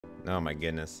Oh my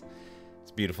goodness.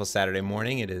 It's a beautiful Saturday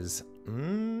morning. It is,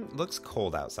 looks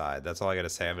cold outside. That's all I gotta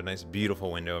say. I have a nice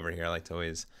beautiful window over here. I like to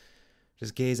always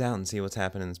just gaze out and see what's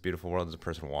happening in this beautiful world as a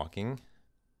person walking.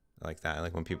 I like that. I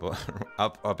like when people are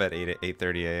up at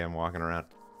 8:30 a.m. walking around.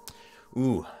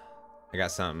 Ooh, I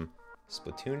got some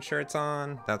Splatoon shirts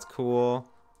on. That's cool.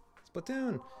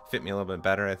 Splatoon. Fit me a little bit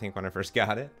better, I think, when I first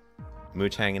got it.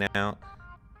 Mooch hanging out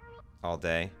all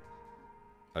day.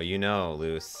 Oh, you know,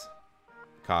 Loose.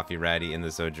 Coffee ready in the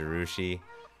Zojirushi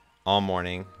all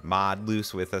morning. Mod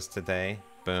Loose with us today.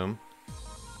 Boom.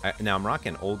 Now I'm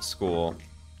rocking old school,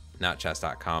 not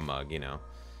chess.com mug, you know,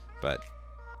 but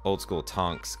old school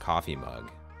Tonks coffee mug.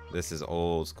 This is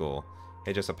old school.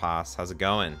 Hey, Josopas, how's it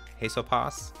going? Hey,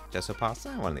 Sopas? Josopas?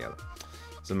 One or the other.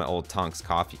 This is my old Tonks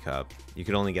coffee cup. You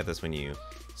could only get this when you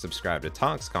subscribe to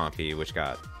Tonks Coffee, which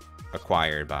got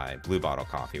acquired by Blue Bottle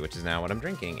Coffee, which is now what I'm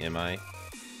drinking in my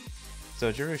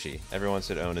Zojirushi. Everyone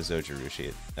should own a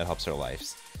Zojirushi. It helps their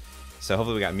lives. So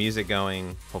hopefully we got music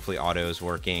going. Hopefully audio's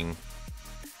working.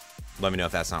 Let me know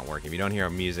if that's not working. If you don't hear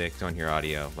music, don't hear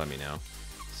audio, let me know.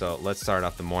 So let's start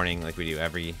off the morning like we do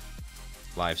every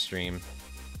live stream.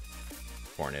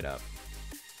 Pouring it up.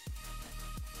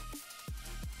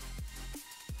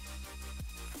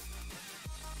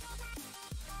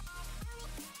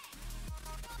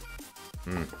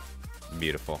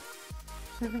 Beautiful.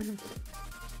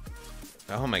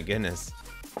 Oh my goodness.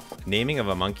 Naming of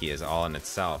a monkey is all in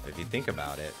itself. If you think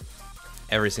about it,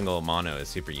 every single mono is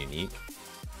super unique.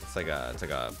 It's like a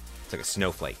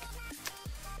snowflake.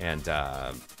 And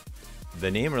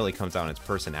the name really comes down to its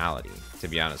personality, to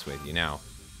be honest with you. Now,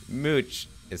 Mooch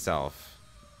itself,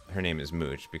 her name is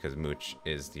Mooch because Mooch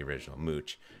is the original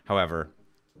Mooch. However,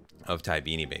 of Thai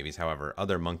Beanie Babies. However,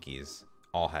 other monkeys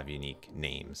all have unique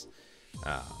names.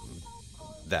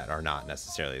 That are not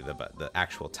necessarily the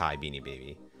actual Thai Beanie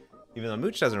Baby. Even though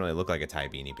Mooch doesn't really look like a Thai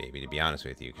Beanie Baby, to be honest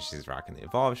with you, because she's rocking the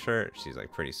Evolve shirt. She's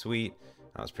like pretty sweet.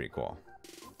 That was pretty cool.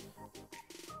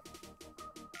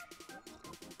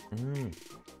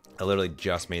 I literally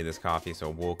just made this coffee, so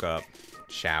woke up,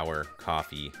 shower,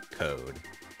 coffee, code.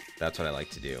 That's what I like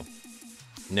to do.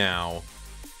 Now,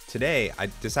 today I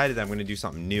decided that I'm going to do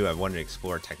something new. I've wanted to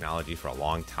explore technology for a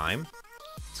long time.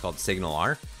 It's called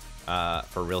SignalR.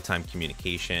 For real-time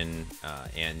communication,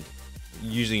 and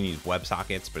usually you use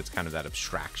WebSockets, but it's kind of that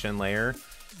abstraction layer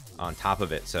on top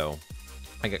of it. So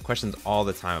I get questions all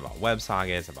the time about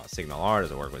WebSockets, about SignalR.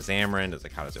 Does it work with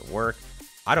Xamarin? How does it work?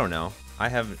 I don't know. I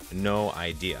have no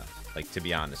idea, like, to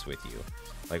be honest with you.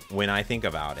 Like, when I think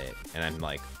about it, and I'm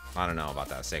like, I don't know about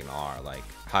that SignalR, like,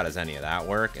 how does any of that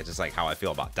work? It's just like how I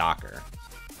feel about Docker.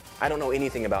 I don't know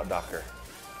anything about Docker.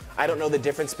 I don't know the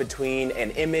difference between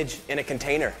an image and a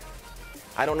container.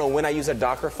 I don't know when I use a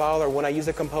Docker file or when I use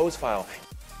a Compose file.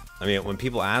 I mean, when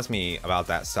people ask me about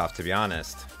that stuff, to be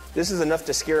honest, this is enough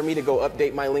to scare me to go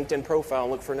update my LinkedIn profile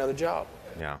and look for another job.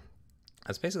 Yeah,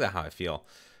 that's basically how I feel.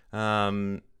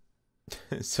 So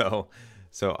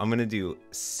I'm gonna do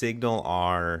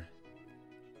SignalR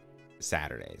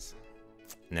Saturdays.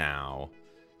 Now,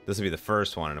 this will be the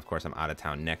first one, and of course I'm out of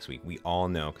town next week. We all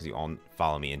know, because you all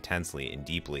follow me intensely and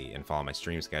deeply and follow my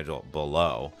stream schedule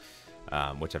below.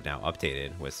 Which I've now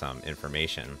updated with some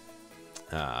information.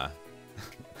 So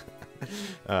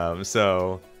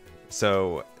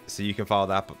you can follow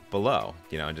that below,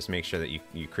 you know, and just make sure that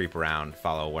you creep around,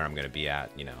 follow where I'm going to be at,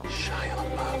 you know. Shia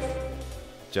LaBeouf.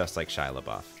 Just like Shia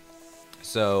LaBeouf.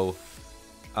 So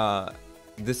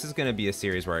this is going to be a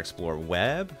series where I explore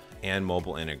web and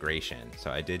mobile integration.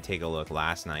 So I did take a look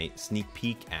last night, sneak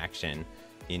peek action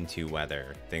into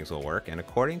whether things will work, and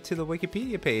according to the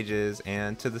Wikipedia pages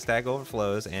and to the Stack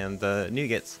Overflows and the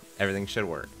NuGets, everything should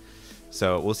work.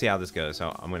 So we'll see how this goes.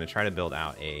 So I'm going to try to build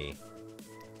out a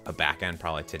backend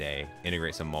probably today,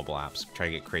 integrate some mobile apps, try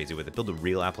to get crazy with it, build a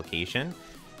real application,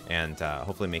 and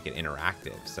hopefully make it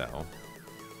interactive. So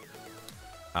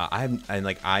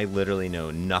I literally know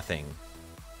nothing,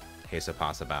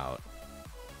 Quesopas, about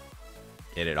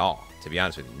it at all. To be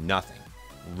honest with you, nothing.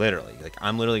 Literally, like,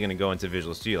 I'm literally going to go into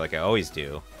Visual Studio like I always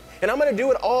do. And I'm going to do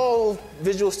what all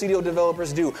Visual Studio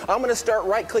developers do. I'm going to start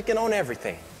right-clicking on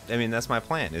everything. I mean, that's my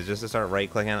plan, is just to start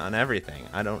right-clicking on everything.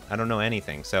 I don't know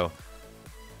anything. So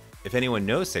if anyone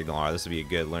knows SignalR, this would be a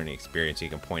good learning experience. You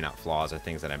can point out flaws or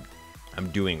things that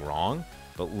I'm doing wrong,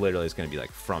 but literally it's going to be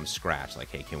like from scratch. Like,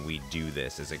 hey, can we do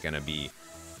this? Is it going to be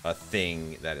a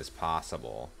thing that is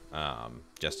possible,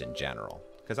 just in general?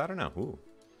 Because I don't know. Ooh.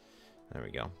 There we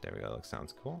go. There we go. That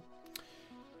sounds cool.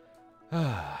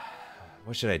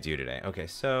 What should I do today? Okay,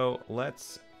 so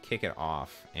let's kick it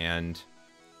off and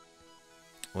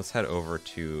let's head over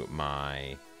to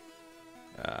my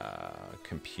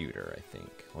Computer, I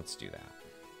think. Let's do that.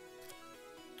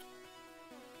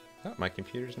 Oh, my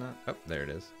computer's not. Oh, there it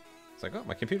is. It's like, oh,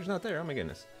 my computer's not there. Oh my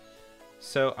goodness.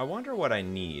 So I wonder what I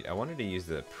need. I wanted to use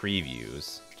the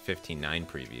previews, 15.9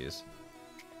 previews.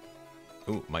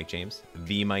 Ooh, Mike James.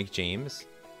 The Mike James.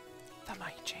 The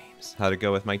Mike James. How'd it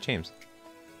go with Mike James?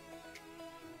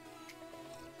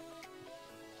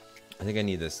 I think I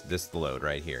need this load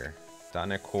right here.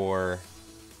 .NET Core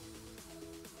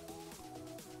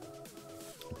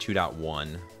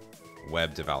 2.1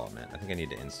 web development. I think I need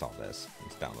to install this.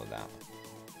 Let's download that.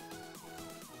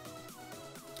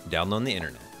 Download the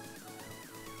internet.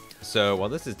 So while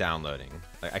this is downloading,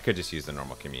 I could just use the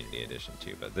normal community edition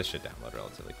too, but this should download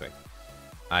relatively quick.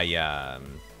 I had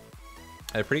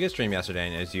a pretty good stream yesterday,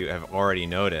 and as you have already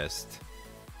noticed,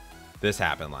 this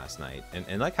happened last night.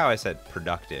 And like how I said,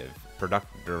 productive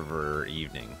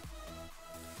evening.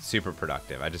 Super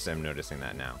productive. I just am noticing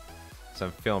that now. So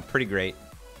I'm feeling pretty great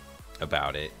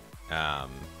about it.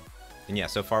 And yeah,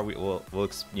 so far we'll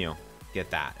you know,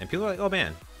 get that. And people are like, oh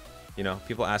man, you know,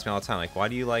 people ask me all the time, like, why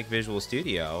do you like Visual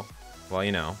Studio? Well,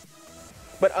 you know.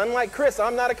 But unlike Chris,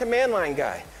 I'm not a command line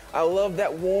guy. I love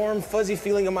that warm, fuzzy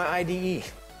feeling of my IDE.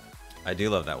 I do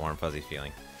love that warm, fuzzy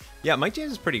feeling. Yeah, Mike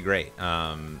James is pretty great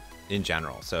in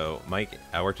general. So Mike,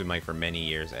 I worked with Mike for many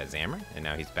years at Xamarin, and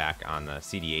now he's back on the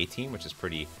CDA team, which is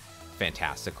pretty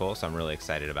fantastical. So I'm really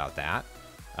excited about that.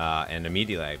 And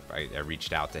immediately I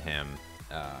reached out to him,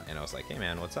 and I was like, hey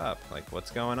man, what's up? Like, what's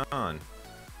going on?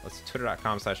 Let's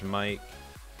twitter.com/Mike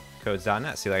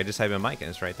codes.net. See, like, I just type in Mike and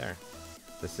it's right there.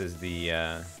 This is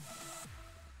the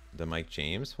Mike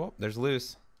James. Whoa, there's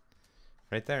Luce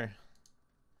right there.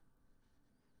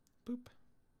 Boop.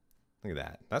 Look at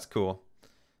that. That's cool.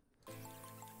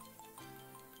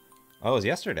 Oh, it was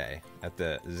yesterday at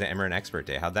the Xamarin Expert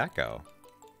Day. How'd that go?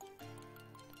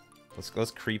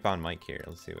 Let's creep on Mike here.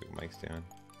 Let's see what Mike's doing.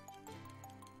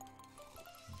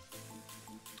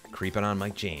 Creeping on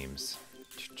Mike James.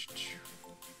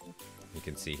 You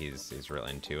can see he's real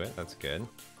into it. That's good.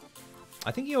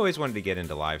 I think he always wanted to get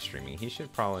into live streaming. He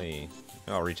should probably...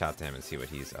 I'll reach out to him and see what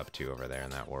he's up to over there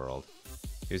in that world.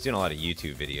 He was doing a lot of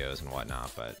YouTube videos and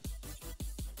whatnot, but...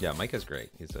 Yeah, Mike is great.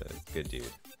 He's a good dude.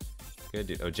 Good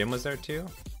dude. Oh, Jim was there too?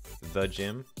 The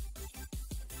Jim?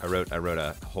 I wrote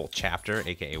a whole chapter,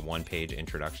 aka one-page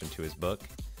introduction to his book,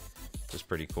 which is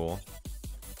pretty cool.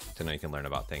 So now you can learn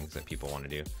about things that people want to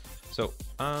do. So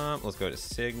let's go to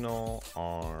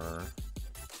SignalR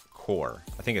Core.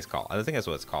 I think it's called. I think that's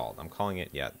what it's called. I'm calling it,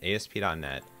 yeah,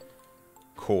 ASP.NET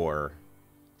Core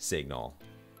Signal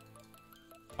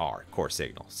R. Core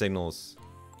Signal. Signals,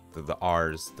 the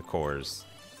R's, the cores,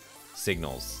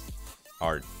 signals,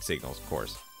 R signals,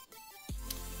 cores.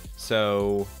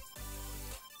 So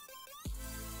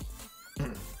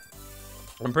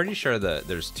I'm pretty sure that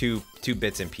there's two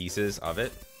bits and pieces of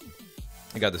it.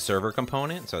 I got the server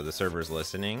component, so the server's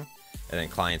listening, and then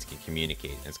clients can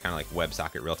communicate. It's kind of like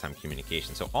WebSocket real-time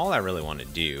communication. So all I really want to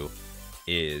do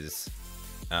is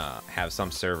have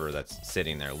some server that's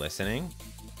sitting there listening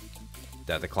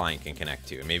that the client can connect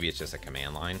to. And maybe it's just a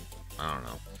command line. I don't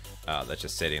know. That's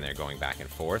just sitting there going back and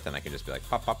forth, and I can just be like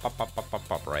pop, pop, pop, pop, pop, pop,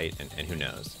 pop, right? And who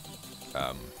knows?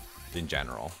 In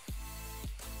general.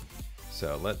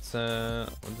 So let's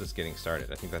just getting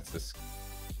started. I think that's this.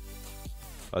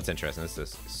 Oh, it's interesting. This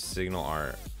is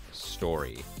SignalR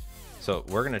story. So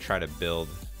we're gonna try to build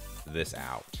this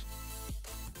out.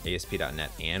 ASP.NET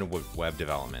and Web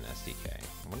Development SDK.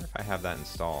 I wonder if I have that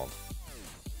installed.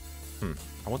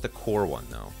 I want the core one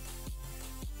though.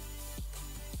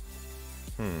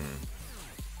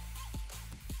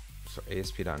 So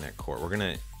ASP.NET Core. We're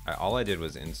gonna. All I did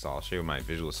was install. I'll show you my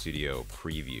Visual Studio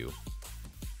preview.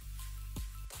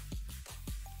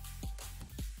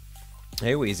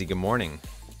 Hey Wheezy, good morning.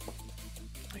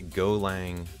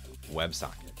 Golang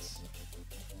WebSockets.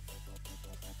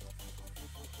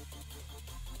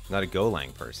 Not a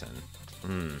Golang person.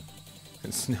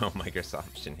 It's no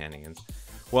Microsoft shenanigans.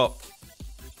 Well,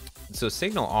 so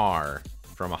SignalR,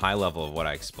 from a high level of what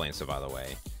I explained, so by the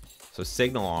way, so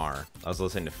SignalR, I was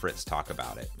listening to Fritz talk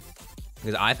about it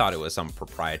because I thought it was some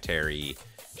proprietary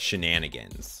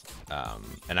shenanigans,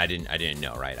 and I didn't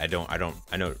know, right? I don't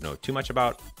know too much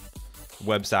about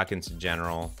WebSockets in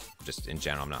general. Just in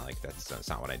general, I'm not like that's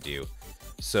not what I do.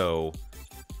 So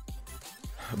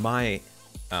my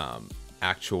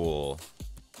actual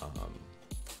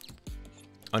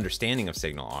understanding of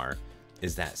SignalR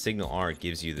is that SignalR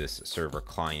gives you this server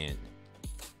client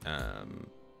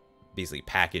basically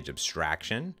package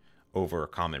abstraction over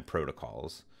common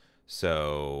protocols.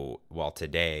 So while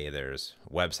today there's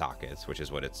WebSockets, which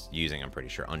is what it's using, I'm pretty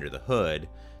sure, under the hood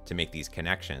to make these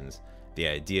connections, the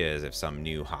idea is if some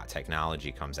new hot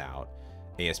technology comes out,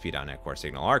 ASP.NET Core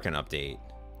SignalR can update,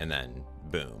 and then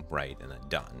boom, right, and then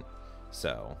done.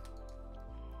 So,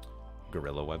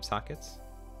 Gorilla WebSockets.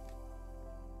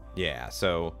 Yeah,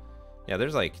 so yeah,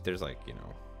 there's like you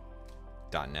know,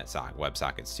 .NET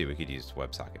WebSockets too. We could use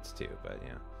WebSockets too, but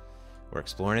yeah, we're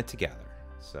exploring it together.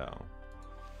 So,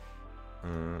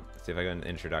 let's see if I go in the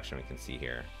introduction. We can see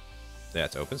here. Yeah,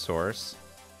 it's open source.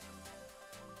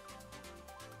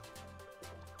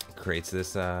 Creates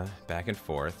this back and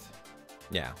forth.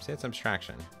 Yeah, see, it's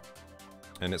abstraction,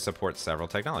 and it supports several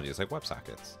technologies like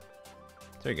WebSockets.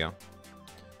 There you go.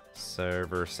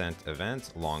 Server sent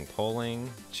events, long polling,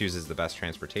 chooses the best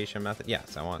transportation method.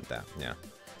 Yes, I want that. Yeah,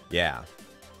 yeah.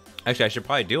 Actually, I should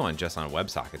probably do one just on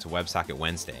WebSockets. WebSocket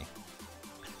Wednesday.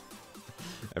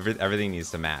 Everything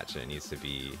needs to match. It needs to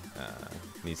be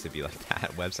like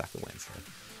that. WebSocket Wednesday.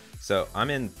 So I'm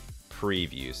in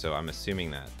preview. So I'm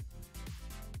assuming that.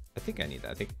 I think I need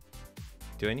that.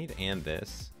 Do I need and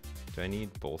this? Do I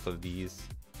need both of these?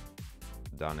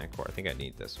 .NET Core. I think I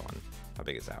need this one. How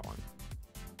big is that one?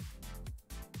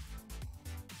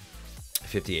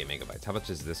 58 megabytes. How much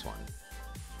is this one?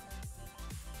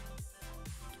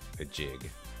 A jig.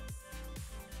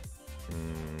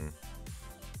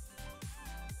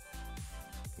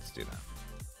 Let's do that.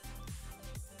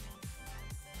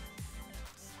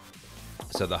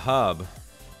 So the hub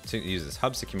uses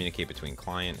hubs to communicate between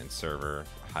client and server,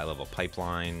 high-level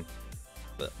pipeline.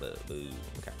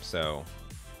 Okay, so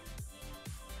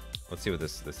let's see what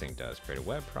this thing does. Create a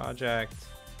web project,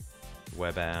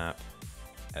 web app,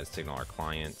 as SignalR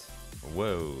client.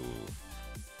 Whoa,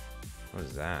 what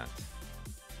is that?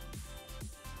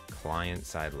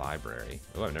 Client-side library.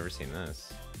 Oh, I've never seen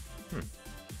this.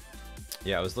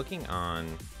 Yeah, I was looking on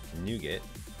NuGet,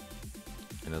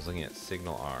 and I was looking at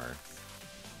SignalR.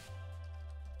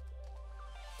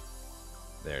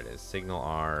 There it is,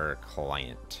 SignalR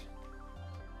client.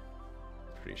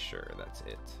 Pretty sure that's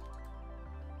it.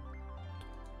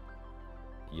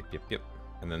 Yep.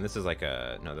 And then this is like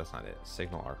a, no, that's not it.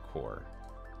 SignalR core.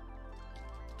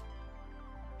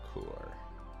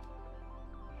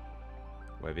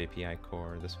 Web API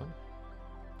core, this one?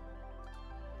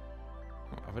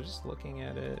 Oh, I was just looking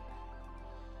at it.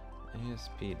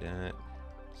 ASP.NET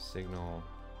SignalR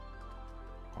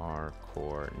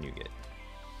core NuGet.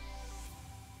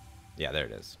 Yeah, there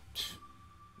it is.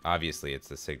 Obviously, it's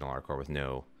the SignalR core with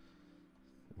no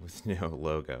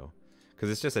logo, because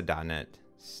it's just a .NET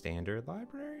standard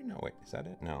library. No, wait, is that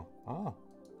it? No. Oh.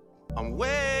 I'm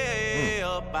way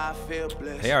up. I feel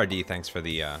blessed. Hey RD, thanks for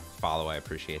the follow. I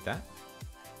appreciate that.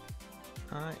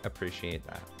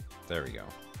 There we go.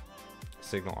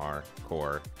 SignalR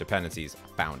core dependencies.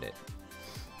 Found it.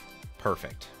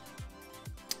 Perfect.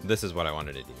 This is what I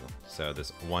wanted to do. So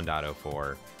this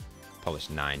 1.04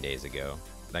 published 19 days ago.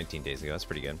 That's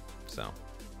pretty good. So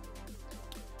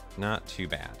not too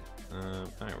bad. All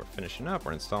right, we're finishing up.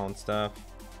 We're installing stuff.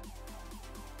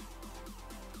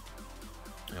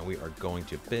 And we are going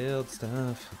to build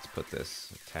stuff. Let's put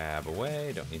this tab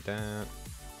away. Don't need that.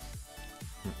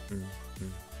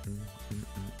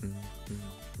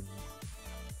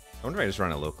 I wonder if I just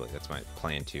run it locally. That's my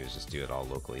plan too, is just do it all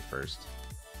locally first.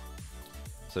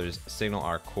 So there's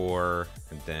SignalR core,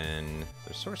 and then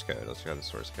there's source code. Let's check out the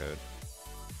source code.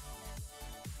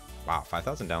 Wow,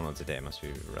 5,000 downloads a day must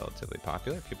be relatively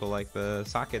popular. People like the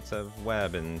sockets of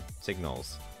web and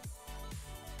signals.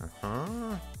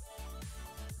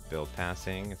 Build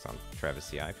passing. It's on Travis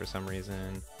CI for some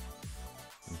reason.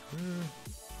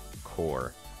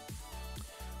 Core.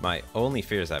 My only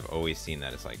fear is I've always seen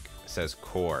that it's like, it says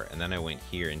core, and then I went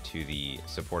here into the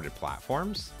supported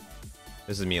platforms.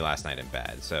 This is me last night in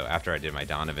bed. So after I did my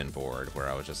Donovan board, where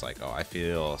I was just like, oh, I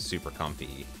feel super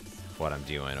comfy what I'm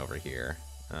doing over here.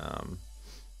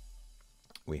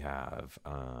 We have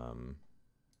a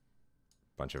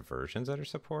bunch of versions that are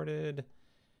supported.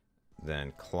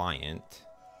 Then client.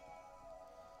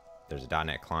 There's a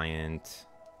 .NET client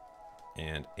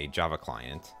and a Java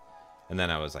client. And then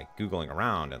I was like Googling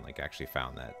around and like actually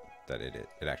found that it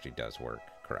actually does work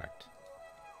correct.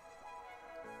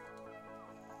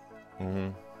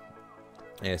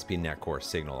 ASP.NET Core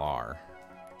SignalR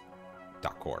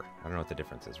 .core. I don't know what the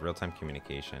difference is. Real-time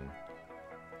communication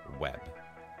web.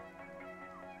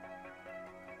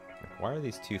 Like, why are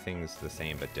these two things the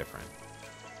same but different?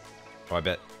 Oh, I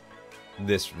bet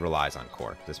this relies on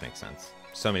core. This makes sense.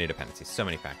 So many dependencies, so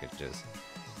many packages.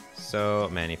 So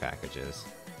many packages.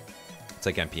 It's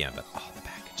like NPM, but all the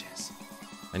packages.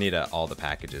 I need a all the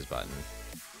packages button.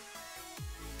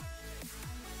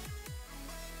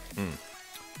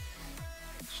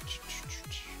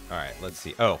 All right, let's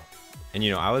see. Oh, And you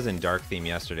know, I was in dark theme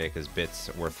yesterday because bits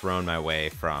were thrown my way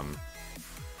from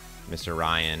Mr.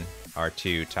 Ryan,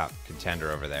 R2 top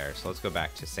contender over there. So let's go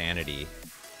back to Sanity.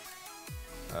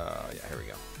 Yeah, here we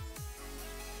go.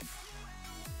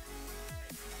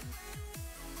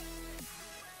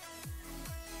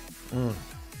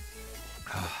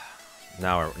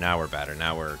 Now we're better.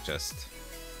 Now we're just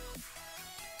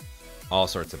all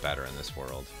sorts of better in this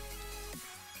world.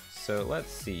 So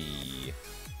let's see.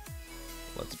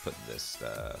 Let's put this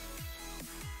stuff.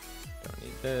 Don't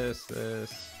need this,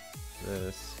 this.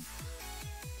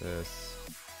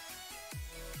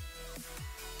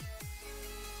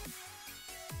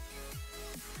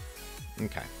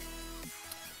 Okay.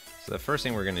 So the first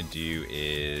thing we're gonna do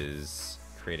is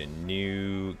create a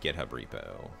new GitHub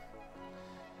repo.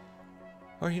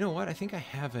 Or you know what? I think I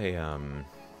have a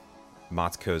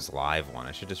Motzco's live one.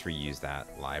 I should just reuse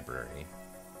that library.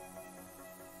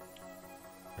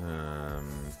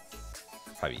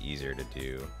 Probably easier to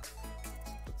do.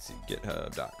 Let's see,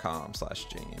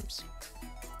 github.com/James.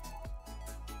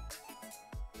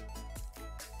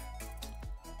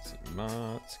 Let's see,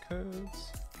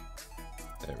 Motzco's.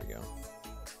 There we go.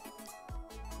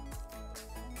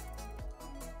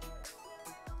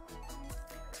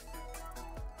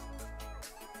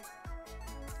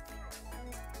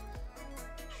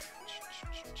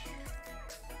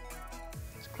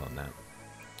 Let's clone that.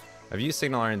 I've used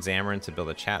SignalR and Xamarin to build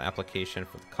a chat application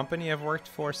for the company I've worked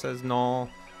for, says Null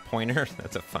Pointer.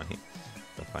 That's a funny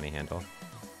handle.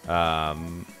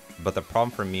 But the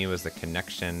problem for me was the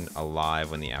connection alive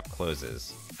when the app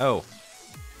closes. Oh,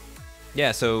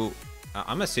 yeah. So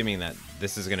I'm assuming that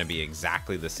this is going to be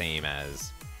exactly the same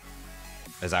as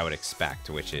I would expect,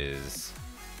 which is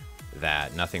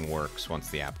that nothing works once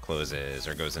the app closes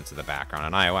or goes into the background.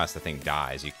 On iOS, the thing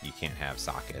dies. You can't have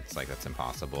sockets. Like, that's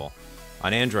impossible.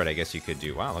 On Android, I guess you could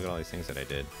do... Wow, look at all these things that I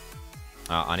did.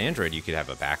 On Android, you could have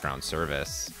a background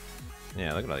service.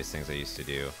 Yeah, look at all these things I used to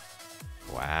do.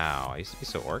 Wow, I used to be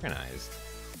so organized.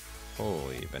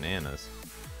 Holy bananas.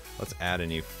 Let's add a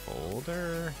new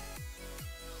folder.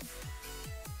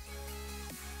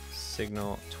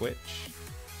 Signal Twitch.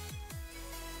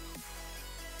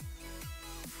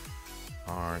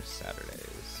 R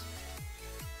Saturdays.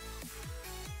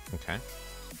 Okay.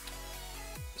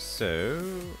 So...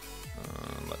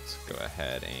 let's go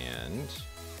ahead and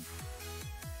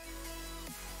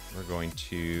we're going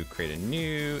to create a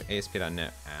new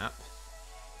ASP.NET app.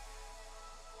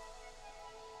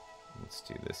 Let's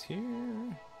do this here.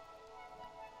 I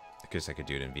guess I could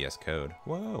do it in VS Code.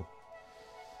 Whoa.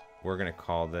 We're going to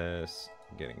call this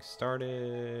Getting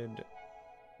Started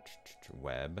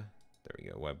Web. There we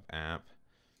go, web app.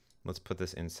 Let's put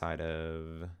this inside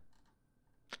of...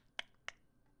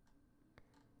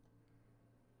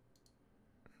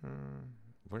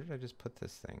 where did I just put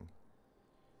this thing?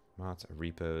 Mods,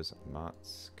 repos,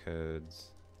 mods, codes.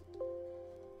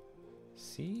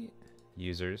 See?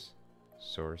 Users,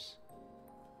 source,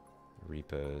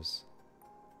 repos.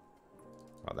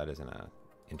 Wow, that isn't an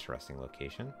interesting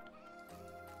location.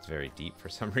 It's very deep for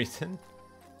some reason.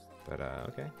 But,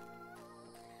 okay.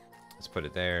 Let's put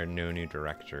it there. No new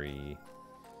directory.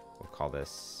 We'll call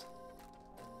this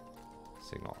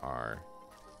SignalR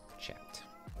chat.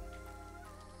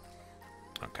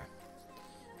 Okay.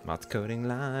 Mods coding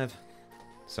live.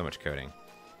 So much coding.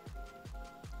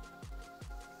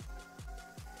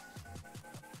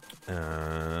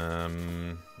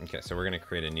 Okay, so we're going to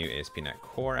create a new ASP.NET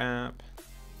Core app.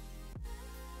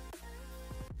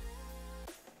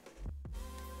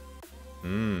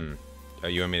 Oh,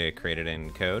 you want me to create it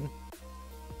in code?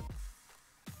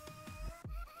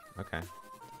 Okay.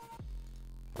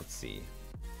 Let's see.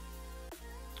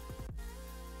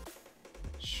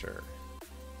 Sure.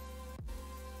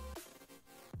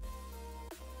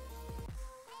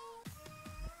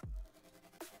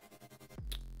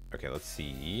 Okay, let's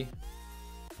see.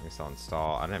 I guess I'll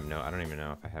install. I don't even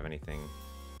know if I have anything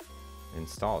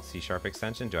installed. C#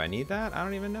 extension. Do I need that? I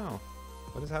don't even know.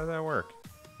 How does that work?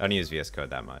 I don't use VS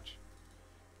Code that much.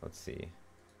 Let's see.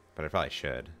 But I probably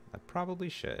should. I probably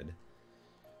should.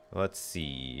 Let's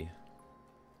see.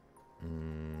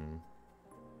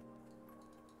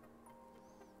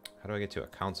 How do I get to a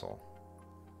console?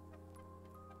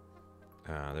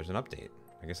 There's an update.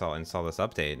 I guess I'll install this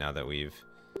update now that we've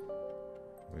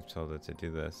told it to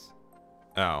do this.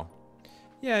 Oh.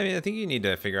 Yeah, I mean, I think you need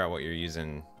to figure out what you're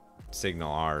using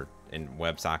SignalR and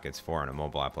WebSockets for in a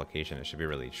mobile application. It should be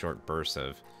really short bursts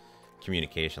of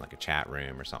communication, like a chat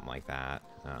room or something like that,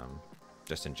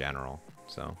 just in general.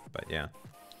 So, but yeah.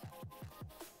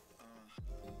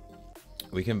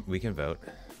 We can vote.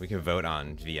 We can vote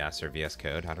on VS or VS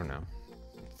Code. I don't know.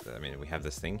 I mean, we have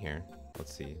this thing here.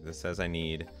 Let's see. This says I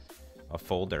need a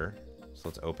folder. So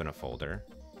let's open a folder.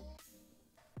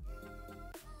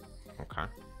 Okay.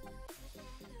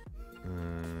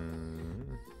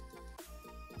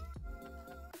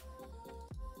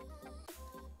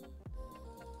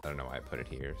 I don't know why I put it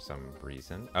here. Some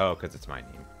reason. Oh, because it's my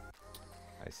name.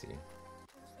 I see.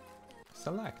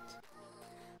 Select.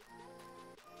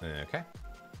 Okay.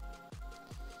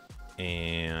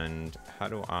 And how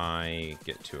do I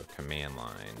get to a command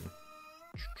line?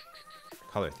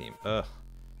 Color theme. Ugh.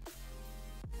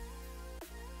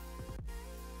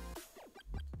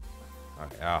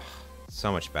 Okay. Oh,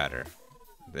 so much better.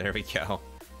 There we go.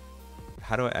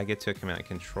 How do I get to a command line?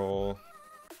 Control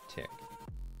tick.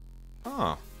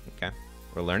 Oh, okay.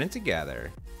 We're learning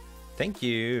together. Thank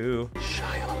you.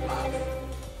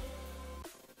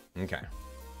 Okay.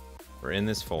 We're in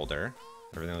this folder.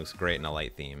 Everything looks great in a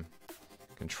light theme.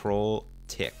 Control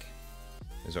tick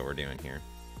is what we're doing here.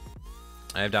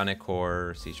 I have .NET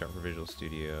Core, C# for Visual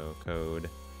Studio Code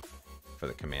for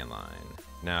the command line.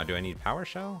 Now, do I need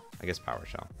PowerShell? I guess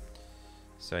PowerShell.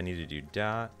 So I need to do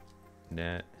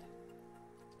 .NET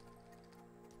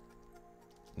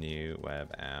new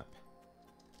web app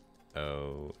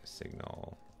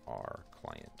SignalR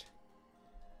client.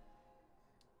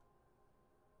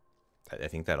 I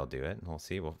think that'll do it. We'll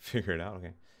see. We'll figure it out.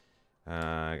 Okay.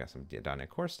 I got some .NET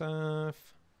Core stuff.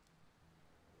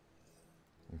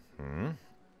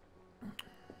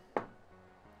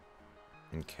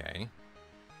 Okay.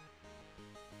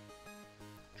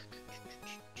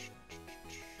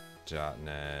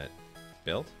 .NET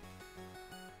build.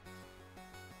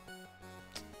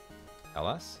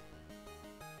 ls.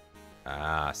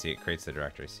 See, it creates the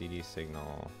directory cd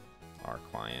signal r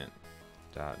client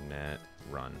 .NET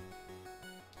run.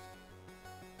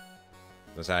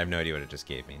 So I have no idea what it just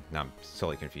gave me. Now I'm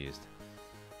totally confused.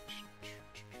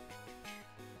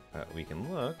 We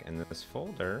can look in this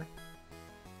folder.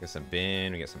 We get some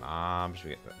bin, we get some obs,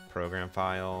 we get the program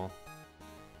file.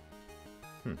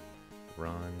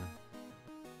 Run.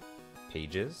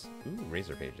 Pages. Ooh,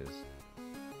 Razor pages.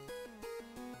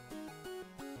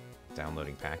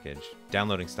 Downloading package.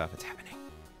 Downloading stuff. It's happening.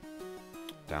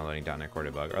 Downloading .NET Core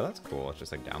debug. Oh, that's cool. It's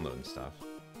just like downloading stuff.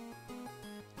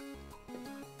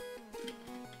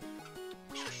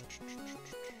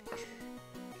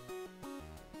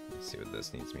 Let's see what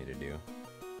this needs me to do.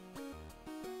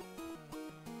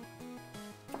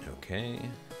 Okay.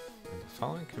 The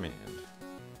following command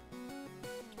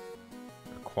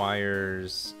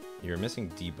requires... You're missing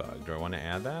debug. Do I want to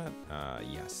add that?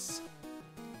 Yes.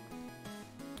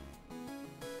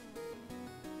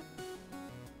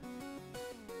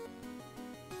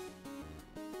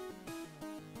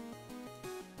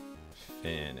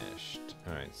 Finished.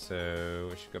 Alright, so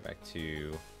we should go back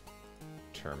to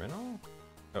terminal.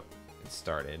 Oh, it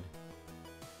started.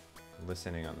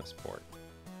 Listening on this port.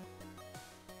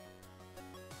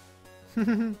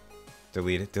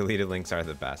 Deleted links are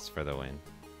the best for the win.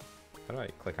 How do I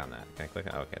click on that? Can I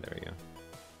click on? Okay, there we go.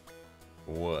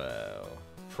 Whoa.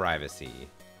 Privacy.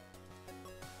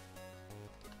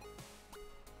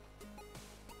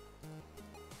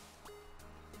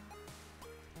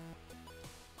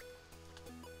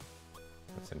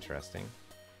 That's interesting.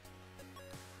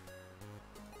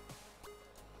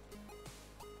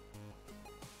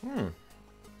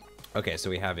 Okay, so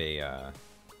we have a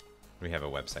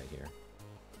website here.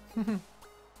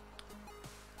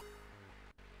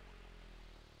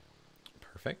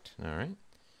 Perfect. All right.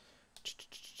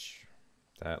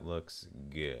 That looks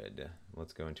good.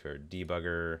 Let's go into our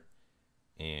debugger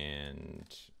and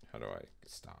how do I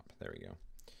stop? There we go.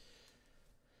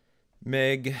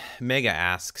 Mega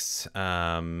asks,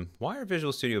 why are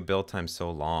Visual Studio build times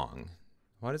so long?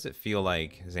 Why does it feel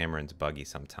like Xamarin's buggy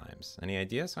sometimes? Any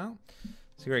ideas? Well,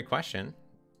 it's a great question.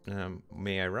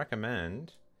 May I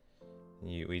recommend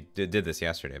we did this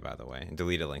yesterday, by the way, and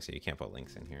deleted links, so you can't put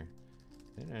links in here.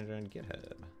 And on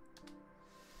GitHub.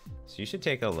 So you should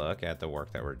take a look at the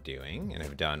work that we're doing and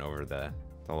have done over the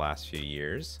last few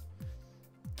years.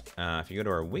 If you go to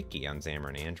our wiki on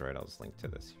Xamarin Android, I'll just link to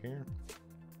this here.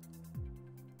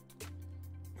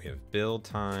 We have build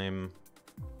time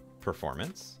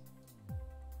performance.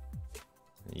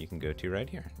 You can go to right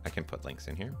here. I can put links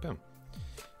in here. Boom.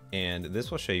 And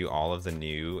this will show you all of the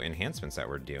new enhancements that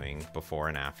we're doing before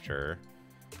and after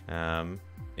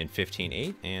in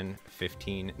 15.8 and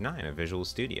 15.9 of Visual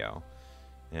Studio.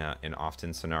 In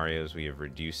often scenarios, we have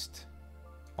reduced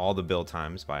all the build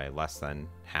times by less than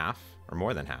half or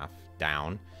more than half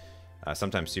down,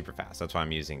 sometimes super fast. That's why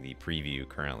I'm using the preview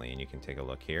currently, and you can take a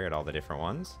look here at all the different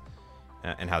ones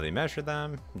and how they measure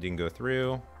them. You can go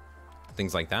through.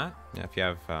 things like that. Yeah, if you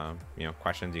have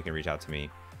questions, you can reach out to me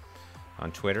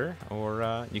on Twitter,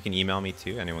 or you can email me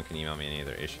too. Anyone can email me any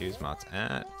other issues.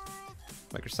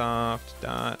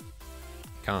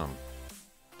 mots@microsoft.com.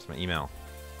 That's my email.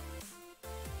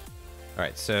 All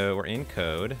right, so we're in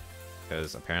code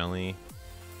because apparently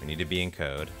we need to be in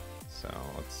code. So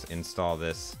let's install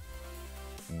this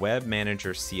Web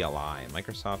Manager CLI,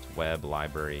 Microsoft Web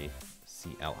Library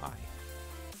CLI.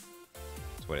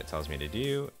 That's what it tells me to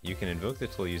do. You can invoke the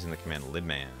tool using the command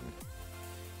libman.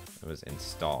 It was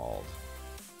installed.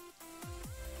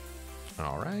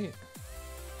 All right.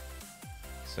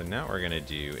 So now what we're gonna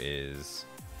do is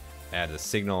add the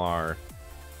SignalR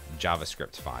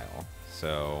JavaScript file.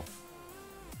 So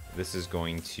this is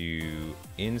going to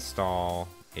install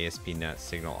ASP.NET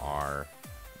SignalR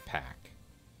pack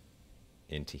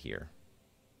into here.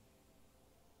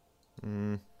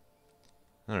 I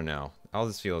don't know. All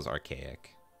this feels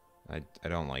archaic. I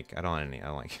don't like any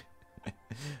of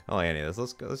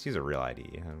this. Let's use a real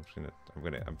IDE. I'm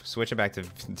switching back to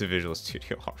Visual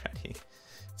Studio already.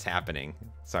 It's happening.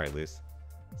 Sorry, Luce.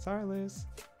 It's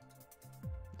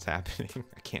happening.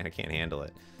 I can't handle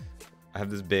it. I have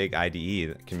this big IDE,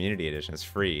 the Community Edition. It's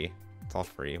free. It's all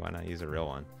free. Why not use a real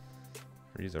one?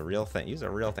 Or use a real thing. I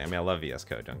mean, I love VS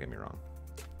Code. Don't get me wrong.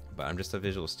 But I'm just a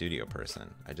Visual Studio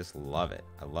person. I just love it.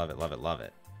 I love it.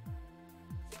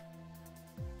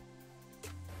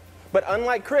 But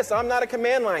unlike Chris, I'm not a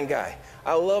command line guy.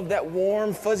 I love that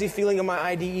warm, fuzzy feeling of my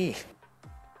IDE.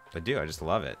 I do. I just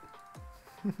love it.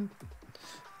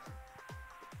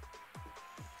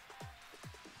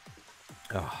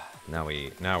 Oh, now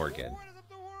we're good.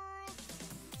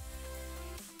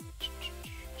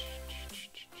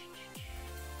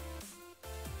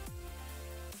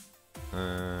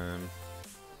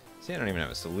 See, I don't even have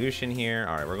a solution here.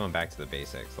 All right, we're going back to the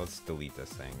basics. Let's delete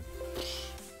this thing.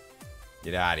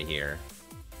 Get out of here.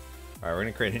 All right, we're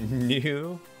gonna create a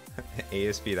new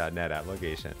ASP.NET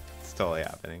application. It's totally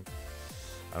happening.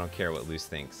 I don't care what Luce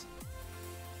thinks.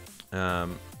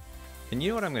 And you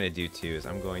know what I'm gonna do too is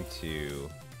I'm going to,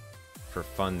 for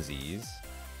funsies,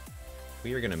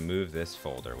 we are gonna move this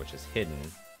folder, which is hidden,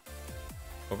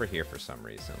 over here for some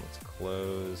reason. Let's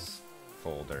close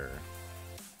folder.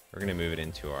 We're gonna move it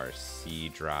into our C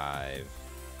drive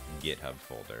GitHub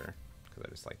folder because I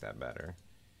just like that better.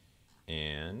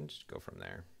 And go from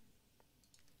there.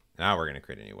 Now we're gonna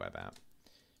create a new web app.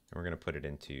 And we're gonna put it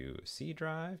into C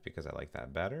drive because I like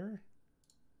that better.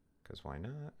 Because why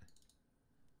not?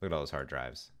 Look at all those hard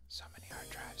drives. So many hard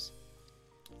drives.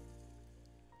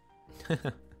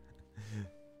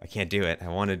 I can't do it. I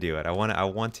want to do it. I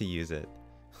want to use it.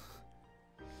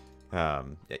 I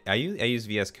use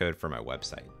VS Code for my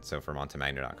website, so for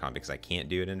montemagno.com, because I can't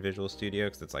do it in Visual Studio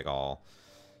because it's like all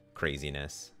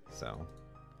craziness. So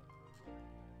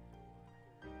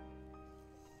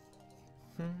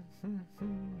all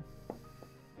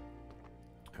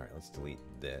right, let's delete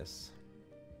this,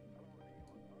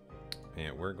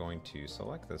 and we're going to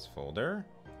select this folder.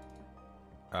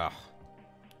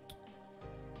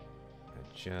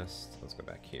 Let's go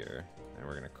back here, and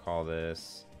we're gonna call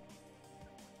this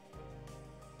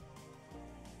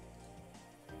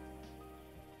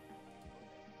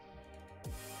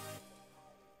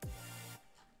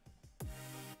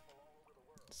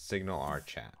SignalR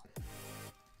chat.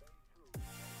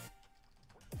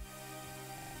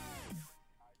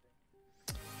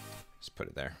 Just put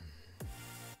it there.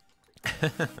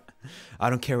 I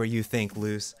don't care what you think,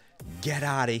 Luce. Get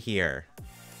out of here.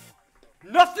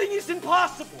 Nothing is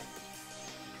impossible.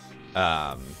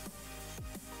 I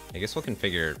guess we'll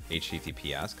configure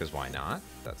HTTPS, because why not?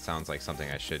 That sounds like something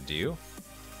I should do.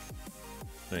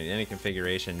 Don't need any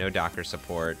configuration, no Docker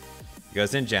support. It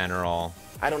goes in general.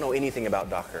 I don't know anything about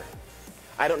Docker.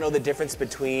 I don't know the difference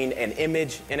between an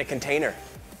image and a container.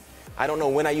 I don't know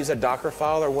when I use a Docker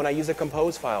file or when I use a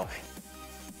compose file.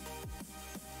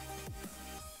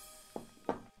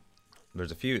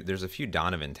 There's a few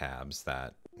Donovan tabs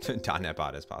that .NET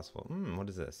Bot is possible. What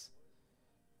is this?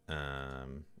 I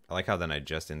like how then I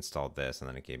just installed this and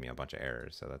then it gave me a bunch of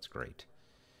errors, so that's great.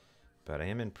 But I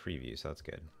am in preview, so that's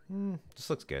good. This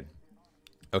looks good.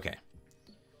 Okay.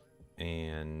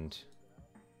 And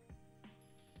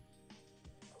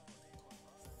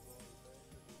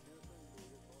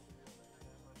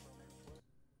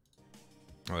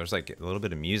oh, there's like a little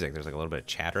bit of music. There's like a little bit of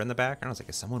chatter in the background. I was like,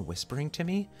 is someone whispering to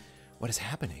me? What is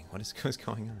happening? What's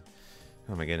going on?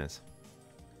 Oh my goodness.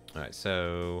 All right,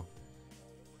 so,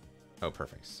 oh,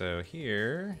 perfect. So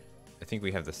here, I think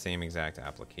we have the same exact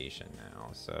application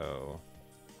now. So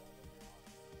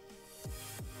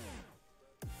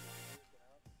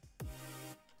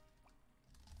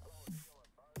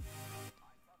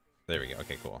There we go.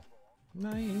 Okay, cool.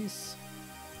 Nice.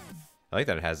 I like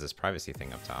that it has this privacy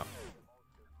thing up top.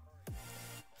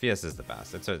 Fias is the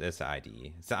best. It's the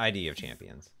IDE. It's the IDE of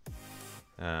champions.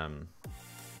 And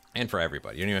for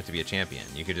everybody. You don't even have to be a champion.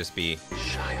 You could just be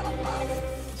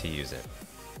to use it.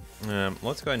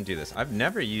 Let's go ahead and do this. I've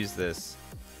never used this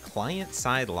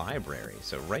client-side library.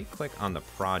 So right-click on the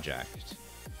project.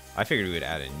 I figured we would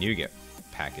add a NuGet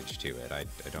package to it. I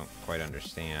don't quite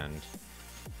understand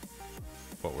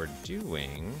what we're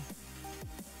doing.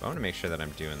 I want to make sure that I'm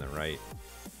doing the right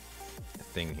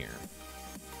thing here.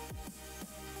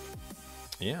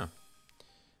 Yeah.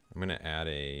 I'm going to add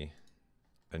a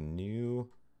new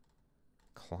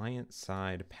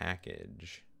client-side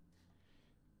package.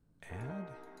 Add?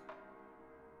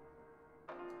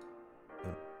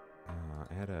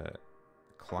 Add a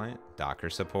client Docker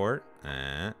support.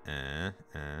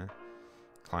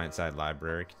 Client-side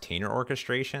library. Container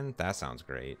orchestration? That sounds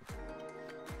great.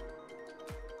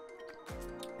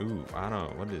 Ooh, I don't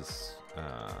know. What is...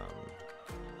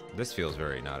 this feels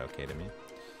very not okay to me.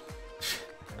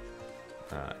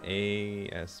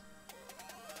 ASP.NET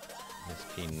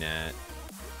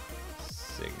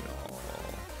SignalR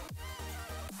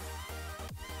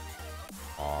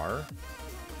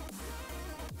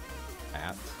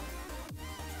at...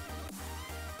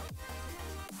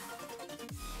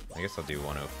 I guess I'll do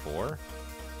 104.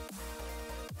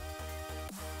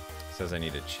 It says I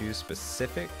need to choose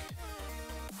specific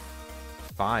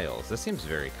files. This seems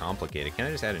very complicated. Can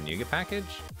I just add a NuGet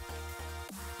package?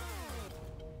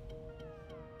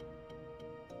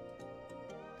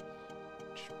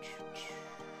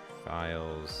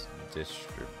 Files,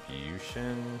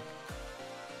 distribution,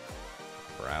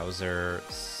 browser,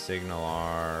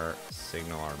 SignalR,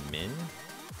 SignalR min.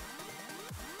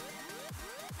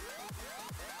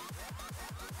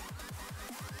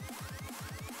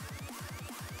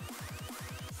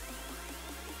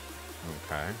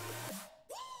 Okay.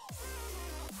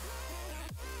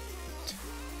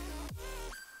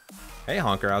 Hey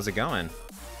Honker, how's it going?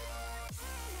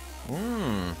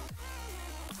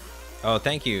 Oh,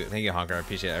 thank you, Honker. I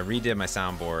appreciate it. I redid my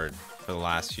soundboard for the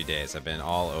last few days. I've been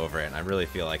all over it, and I really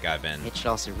feel like I've been. It should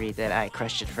also read that I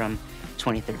crushed it from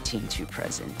 2013 to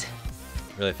present.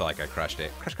 Really feel like I crushed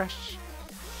it. Crush.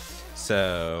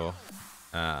 So,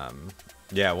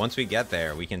 yeah. Once we get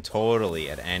there, we can totally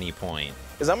at any point.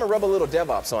 Because I'm gonna rub a little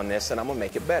DevOps on this, and I'm gonna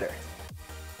make it better.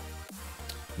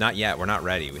 Not yet. We're not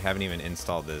ready. We haven't even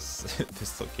installed this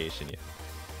this location yet.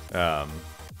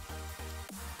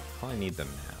 Probably need the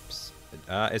maps.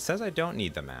 It says I don't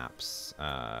need the maps.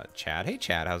 Chad. Hey,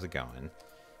 Chad. How's it going?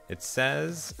 It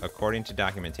says, according to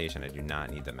documentation, I do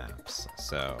not need the maps.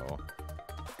 So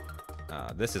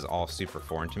this is all super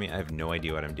foreign to me. I have no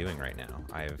idea what I'm doing right now.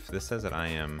 This says that I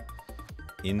am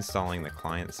installing the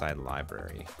client-side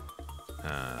library.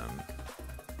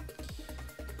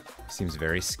 Seems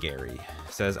very scary.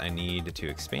 It says I need to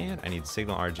expand. I need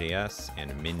SignalR.js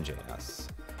and min.js.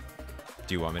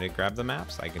 Do you want me to grab the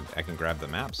maps? I can grab the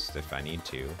maps if I need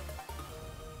to.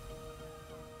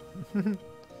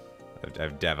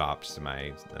 I've DevOps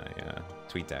my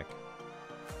tweet deck.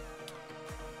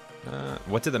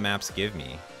 What do the maps give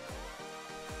me?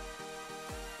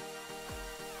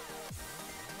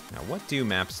 Now, what do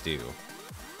maps do?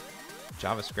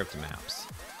 JavaScript maps.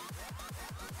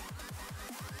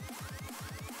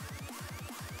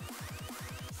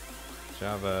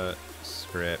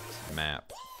 JavaScript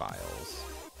map files.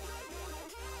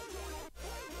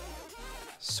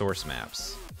 Source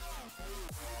maps.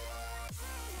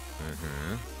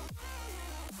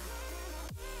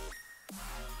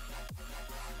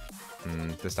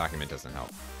 This document doesn't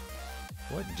help.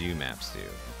 What do maps do?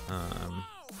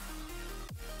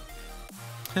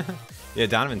 Yeah,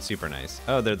 Donovan's super nice.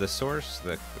 Oh, they're the source.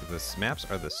 The maps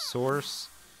are the source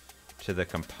to the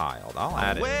compiled. I'll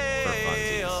add it for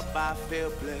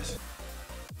funsies.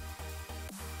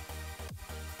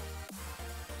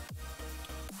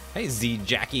 Hey Z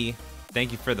Jackie,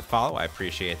 thank you for the follow. I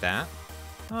appreciate that.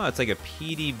 Oh, it's like a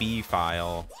PDB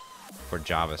file for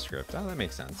JavaScript. Oh, that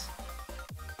makes sense.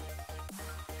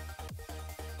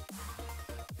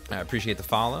 I appreciate the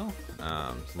follow.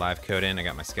 Live code in. I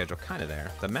got my schedule kind of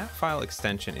there. The map file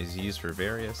extension is used for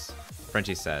various,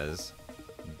 Frenchie says,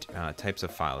 types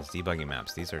of files, debugging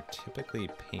maps. These are typically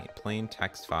plain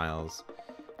text files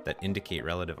that indicate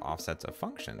relative offsets of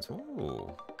functions.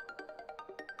 Ooh.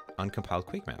 Uncompiled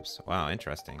quick maps. Wow,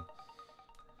 interesting.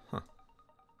 Huh.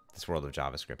 This world of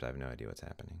JavaScript, I have no idea what's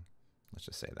happening. Let's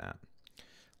just say that.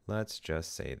 Let's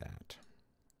just say that.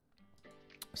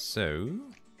 So,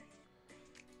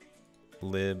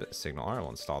 lib SignalR, we'll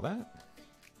install that.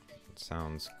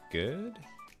 Sounds good.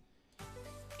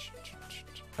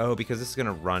 Oh, because this is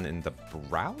gonna run in the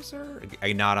browser,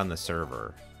 not on the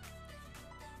server.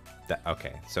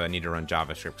 Okay, so I need to run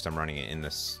JavaScript because I'm running it in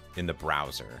the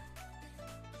browser.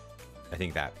 I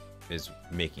think that is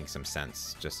making some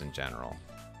sense just in general,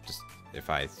 just if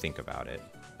I think about it,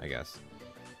 I guess.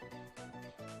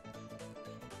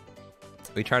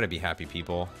 We try to be happy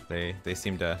people. They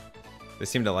seem to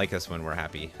like us when we're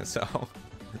happy. So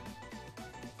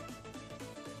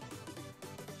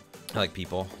I like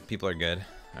people. People are good.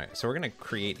 All right, so we're gonna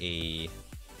create a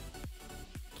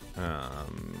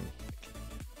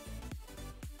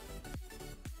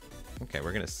okay,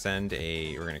 we're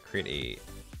gonna create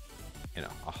a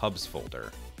hubs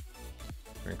folder.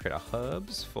 We're gonna create a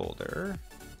hubs folder.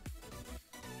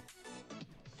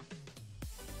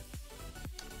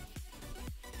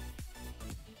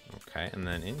 Okay, and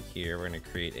then in here we're gonna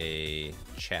create a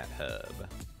chat hub.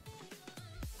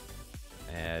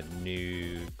 Add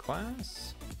new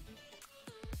class.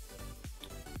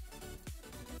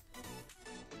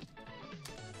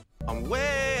 I'm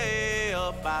way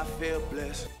up, I feel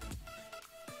blessed.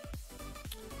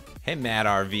 Hey, Matt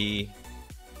RV.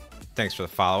 Thanks for the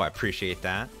follow. I appreciate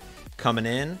that. Coming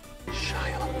in.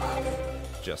 Shia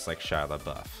LaBeouf. Just like Shia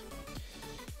LaBeouf.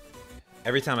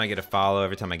 Every time I get a follow,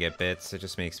 every time I get bits, it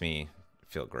just makes me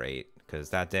feel great. Because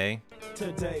that day.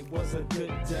 Today was a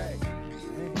good day.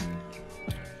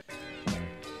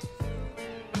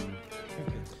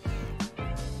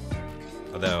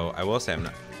 Although, I will say I'm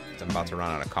about to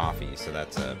run out of coffee, so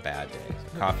that's a bad day.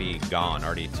 Coffee gone.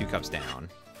 Already 2 cups down.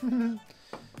 Oh,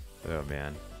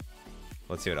 man.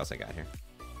 Let's see what else I got here.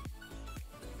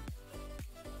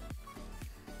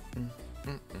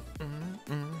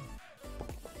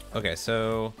 Okay,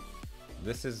 so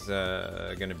this is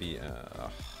going to be a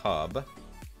hub.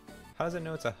 How does it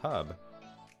know it's a hub?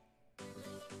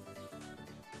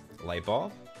 Light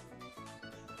bulb?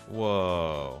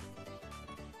 Whoa.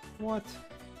 What?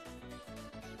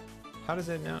 How does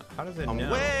it know? How does it know? I'm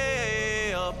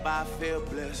way up, I feel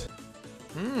blessed.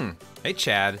 Hey,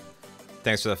 Chad.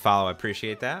 Thanks for the follow. I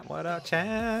appreciate that. What up,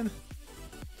 Chad?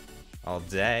 All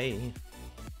day.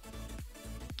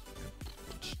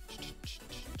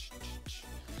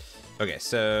 Okay,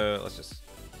 so let's just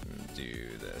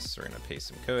do this. We're going to paste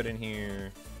some code in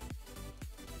here.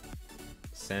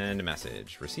 Send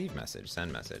message. Receive message.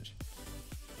 Send message.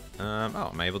 Oh,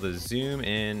 am I able to zoom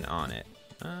in on it?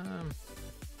 How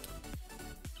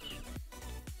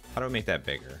do I make that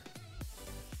bigger?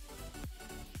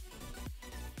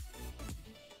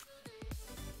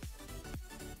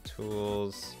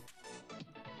 Tools.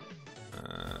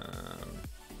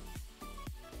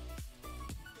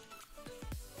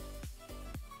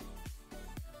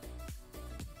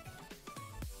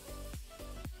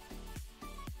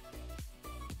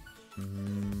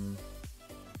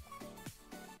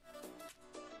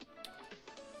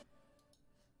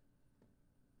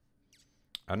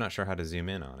 I'm not sure how to zoom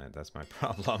in on it. That's my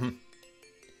problem.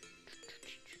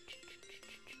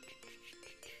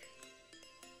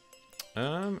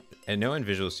 And no, in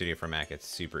Visual Studio for Mac, it's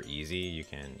super easy. You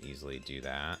can easily do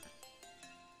that.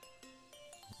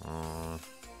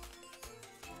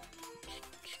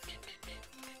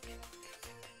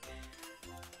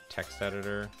 Text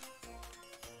editor.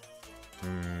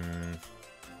 I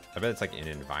bet it's like in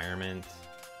environment.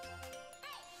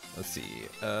 Let's see.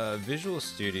 Visual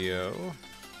Studio,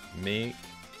 make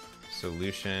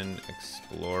solution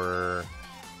explorer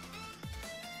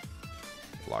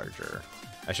larger.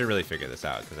 I should really figure this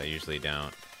out because I usually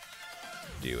don't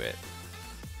do it.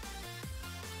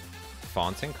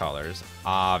 Fonts and colors.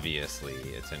 Obviously,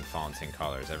 it's in fonts and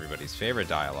colors. Everybody's favorite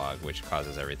dialogue, which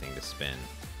causes everything to spin.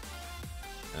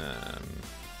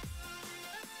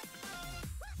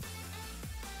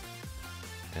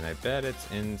 And I bet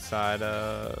it's inside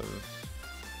of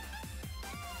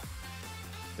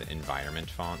the environment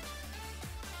font.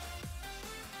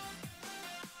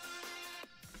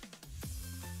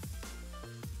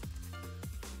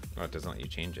 Oh, it doesn't let you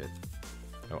change it.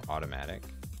 Oh, automatic.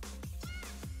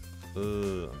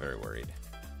 Ooh, I'm very worried.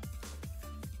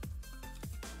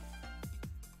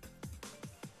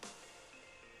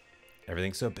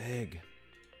 Everything's so big.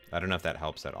 I don't know if that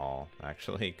helps at all,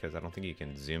 actually, because I don't think you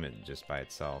can zoom it just by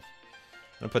itself.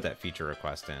 I'm gonna put that feature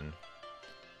request in.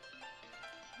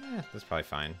 That's probably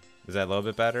fine. Is that a little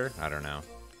bit better? I don't know.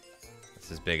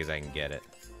 It's as big as I can get it.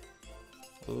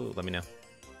 Ooh, let me know.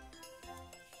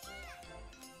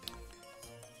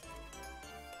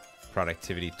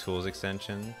 Productivity tools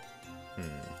extension.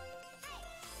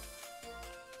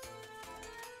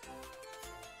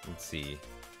 Let's see.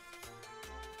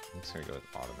 I'm just gonna go with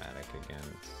automatic again.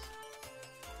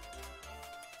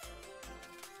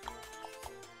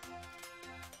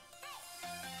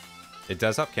 It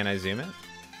does up. Can I zoom it?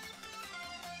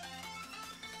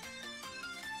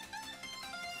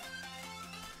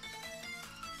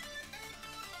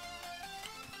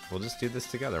 We'll just do this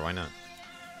together. Why not?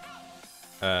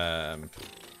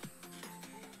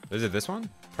 Is it this one?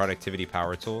 Productivity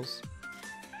power tools.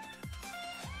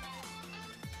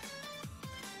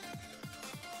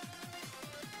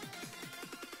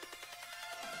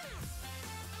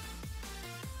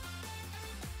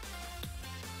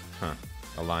 Huh.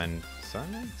 Align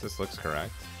sun? This looks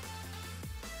correct.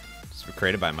 It's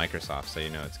created by Microsoft, so you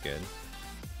know it's good.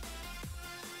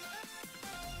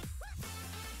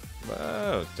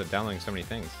 Whoa, it's downloading so many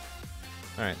things.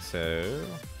 Alright, so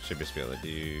should just be able to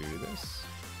do this.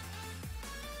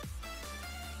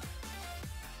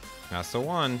 That's the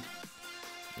one.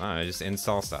 No, just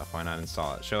install stuff. Why not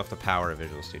install it? Show off the power of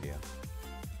Visual Studio.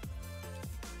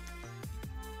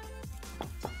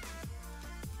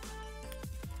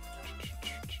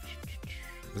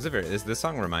 This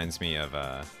song reminds me of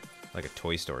like a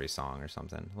Toy Story song or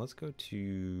something. Let's go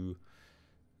to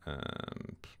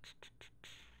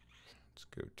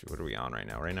what are we on right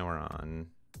now? Right now we're on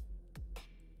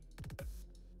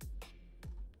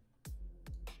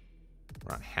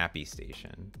Happy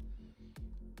Station.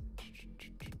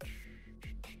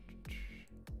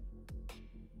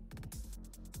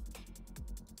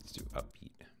 Let's do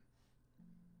Upbeat.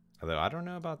 Although I don't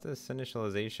know about this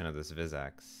initialization of this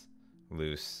VisX.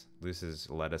 Loose has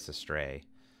led us astray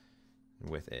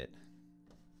with it.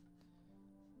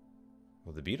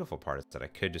 Well, the beautiful part is that I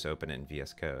could just open it in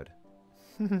VS Code.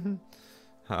 Isn't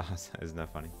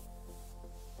that funny?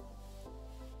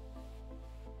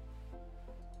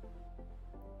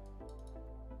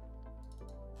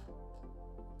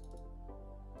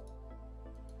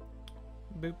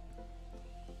 Boop.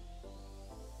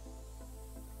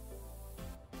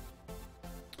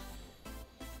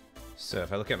 So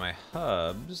if I look at my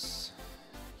hubs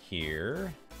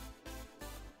here,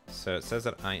 so it says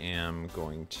that I am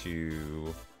going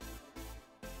to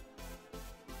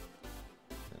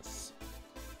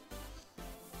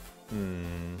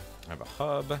I have a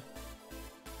hub, and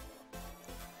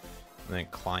then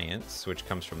clients, which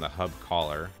comes from the hub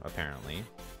caller, apparently.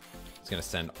 It's going to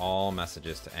send all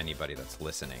messages to anybody that's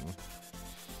listening.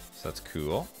 So that's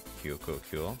cool.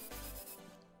 Cool.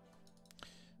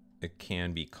 It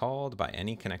can be called by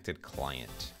any connected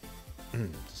client.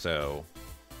 So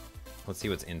let's see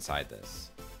what's inside this.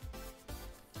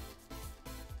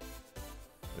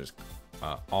 There's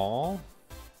all,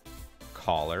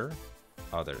 caller,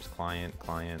 others,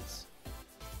 clients.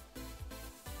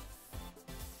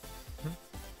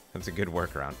 That's a good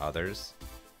workaround. Others.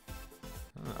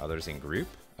 Others in group.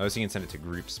 Oh, so you can send it to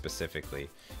groups specifically.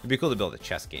 It'd be cool to build a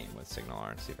chess game with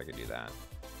SignalR. See if I could do that.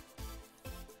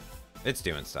 It's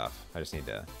doing stuff. I just need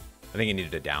to... I think I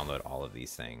needed to download all of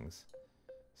these things.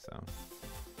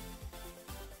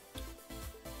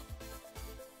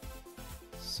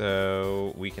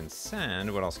 So we can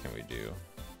send... What else can we do?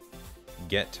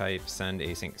 Get type, send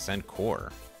async, send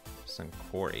core. Send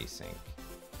core async.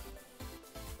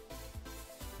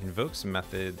 Invokes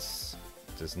methods,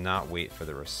 does not wait for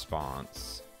the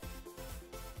response.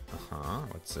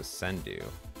 What's the send do?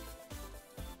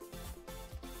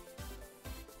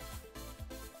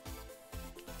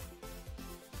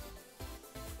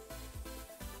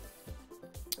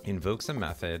 Invokes a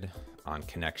method on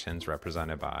connections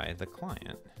represented by the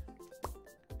client.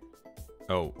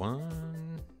 Oh,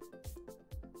 one.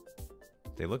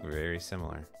 They look very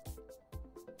similar.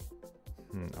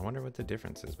 I wonder what the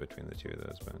difference is between the two of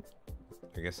those, but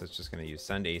I guess it's just going to use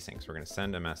send async. So we're going to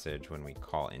send a message when we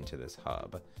call into this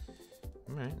hub.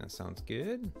 All right, that sounds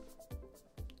good.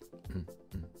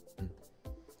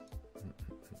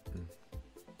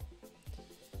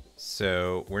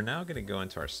 So we're now going to go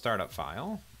into our startup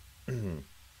file.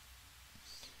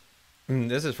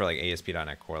 This is for like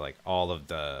ASP.NET Core, like all of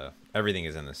everything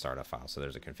is in the startup file. So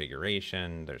there's a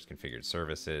configuration, there's configured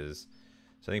services.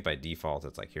 So I think by default,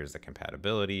 it's like, here's the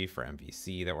compatibility for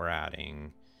MVC that we're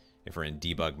adding. If we're in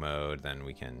debug mode, then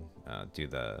we can do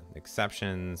the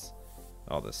exceptions,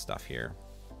 all this stuff here.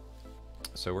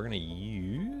 So we're going to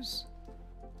use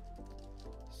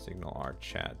SignalR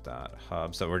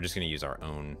chat.hub. So we're just going to use our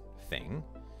own thing.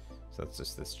 So that's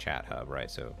just this chat hub, right?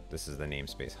 So this is the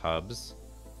namespace hubs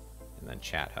and then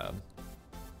chat hub.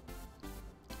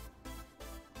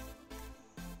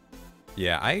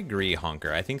 Yeah, I agree,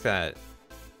 Honker. I think that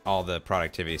all the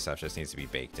productivity stuff just needs to be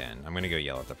baked in. I'm going to go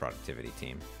yell at the productivity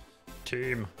team.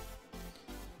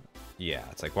 Yeah,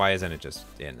 it's like, why isn't it just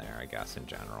in there, I guess, in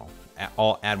general?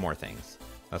 Add more things.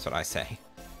 That's what I say.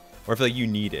 Or if like you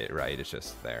need it, right? It's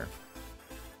just there.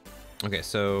 Okay,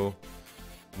 so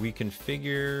we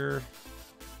configure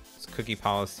this cookie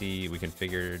policy. We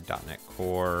configure .NET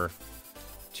Core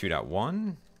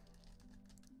 2.1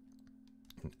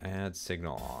 and add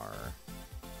SignalR.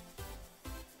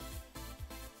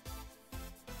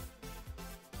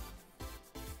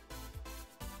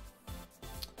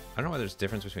 I don't know why there's a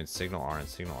difference between SignalR and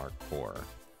SignalR Core.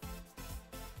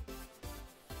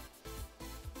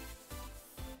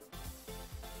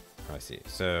 Oh, I see.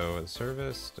 So the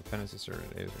service, dependency server,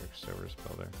 service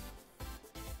builder.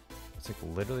 It's like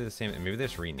literally the same. Maybe they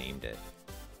just renamed it.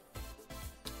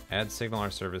 Add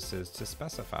SignalR services to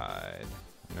specified.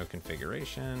 No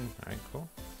configuration. All right, cool.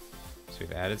 So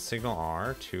we've added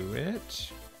SignalR to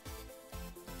it.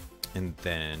 And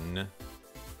then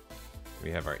we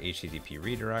have our HTTP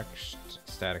redirect,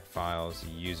 static files,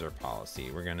 user policy.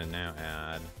 We're gonna now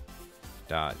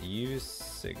add .use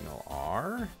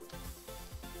SignalR,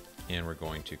 and we're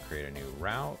going to create a new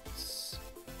routes.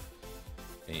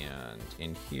 And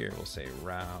in here we'll say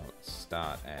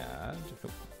routes.add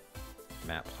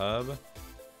map hub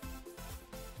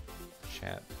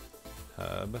chat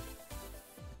hub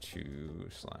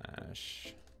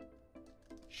 2/chat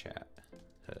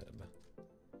hub.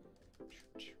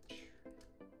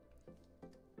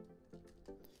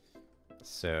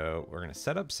 So we're going to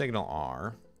set up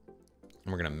SignalR, and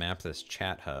we're going to map this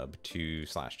chat hub to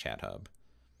 /chat hub.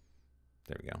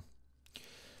 There we go.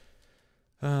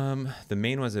 The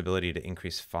main one's ability to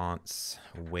increase fonts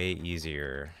way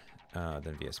easier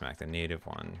than VS Mac. The native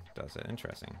one does it.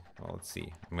 Interesting. Well, let's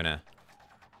see.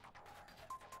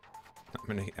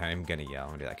 I'm gonna yell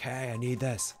and be like, "Hey, I need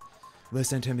this.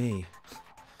 Listen to me.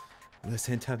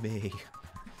 Listen to me."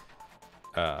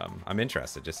 I'm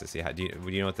interested just to see how. Do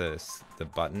you know what the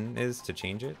button is to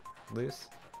change it, Luce?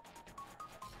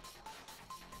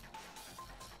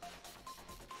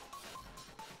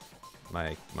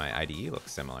 My IDE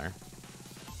looks similar.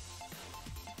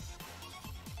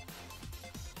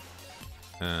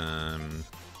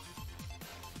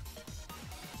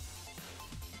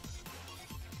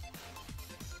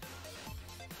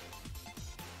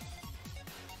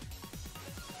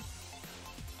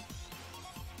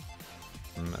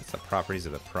 That's the properties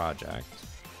of the project.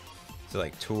 So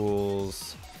like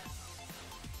tools,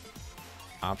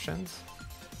 options.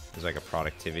 There's like a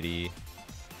productivity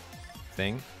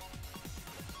thing.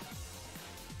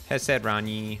 Said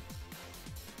Rani.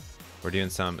 We're doing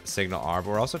some SignalR, but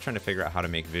we're also trying to figure out how to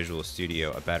make Visual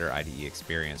Studio a better IDE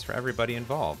experience for everybody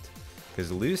involved.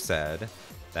 Because Lou said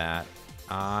that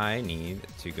I need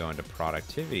to go into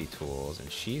productivity tools,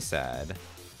 and she said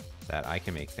that I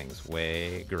can make things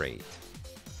way great.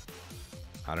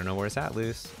 I don't know where it's at,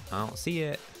 Luce. I don't see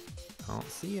it. I don't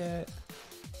see it.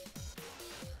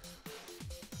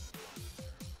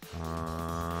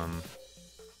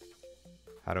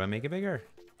 How do I make it bigger?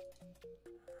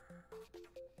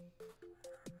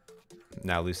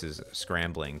 Now Luce is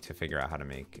scrambling to figure out how to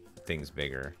make things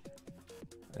bigger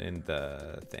in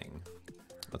the thing.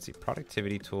 Let's see,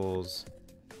 productivity tools,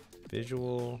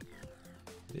 Visual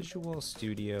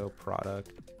Studio,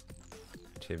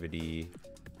 productivity,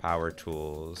 power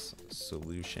tools,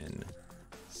 solution,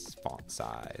 font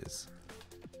size.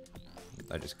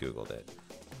 I just Googled it.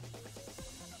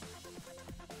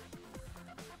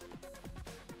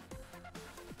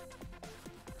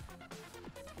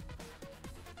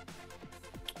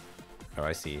 Oh,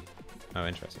 I see. Oh,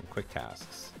 interesting. Quick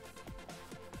tasks.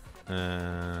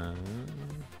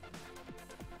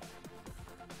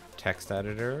 Text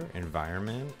editor,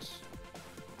 environment.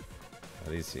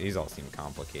 Oh, these all seem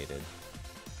complicated.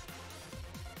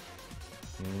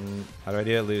 How do I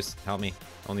do it, Luce? Help me.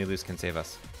 Only Luce can save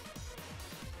us.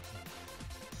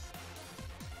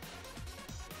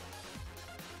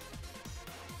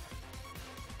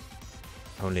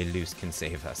 Only Luce can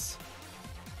save us.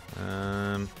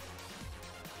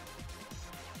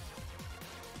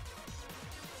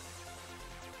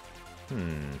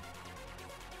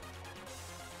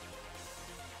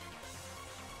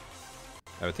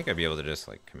 I would think I'd be able to just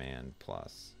like Command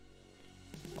plus,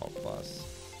 Alt plus.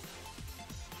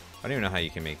 I don't even know how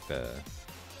you can make the,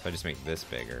 if I just make this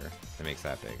bigger, it makes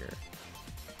that bigger.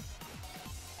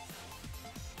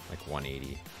 Like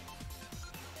 180.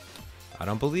 I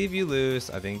don't believe you,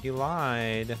 Luce. I think you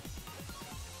lied.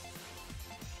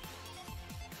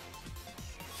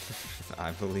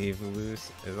 I believe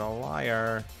Luce is a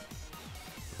liar.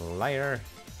 Liar.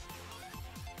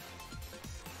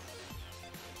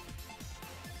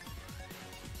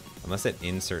 Unless it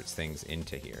inserts things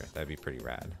into here. That'd be pretty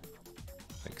rad.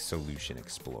 Like Solution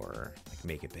Explorer. Like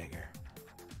make it bigger.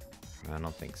 I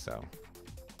don't think so.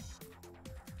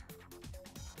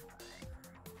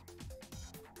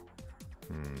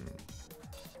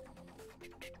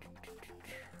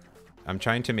 I'm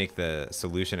trying to make the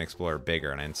Solution Explorer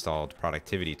bigger, and I installed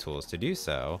productivity tools to do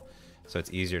so, so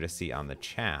it's easier to see on the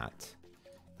chat.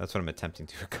 That's what I'm attempting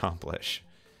to accomplish.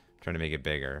 I'm trying to make it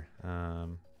bigger.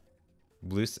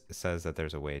 Blue says that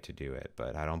there's a way to do it,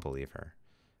 but I don't believe her.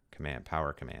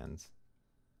 Power commands.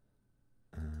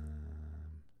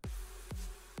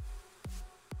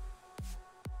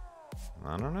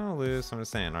 I don't know, Luz. I'm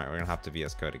just saying. All right, we're gonna have to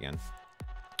VS Code again.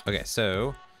 Okay,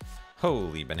 so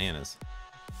holy bananas.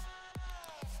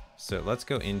 So let's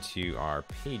go into our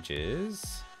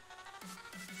pages,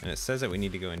 and it says that we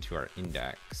need to go into our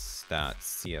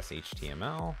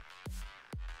index.cshtml,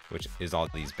 which is all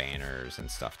these banners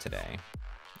and stuff today.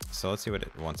 So let's see what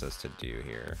it wants us to do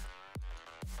here.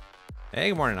 Hey,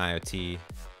 good morning, IoT. All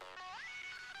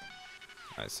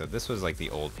right, so this was like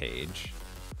the old page.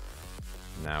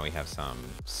 Now we have some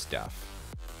stuff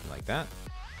like that.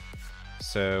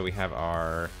 So we have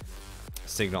our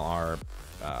SignalR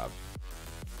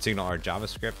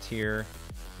JavaScript here,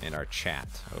 and our chat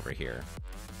over here.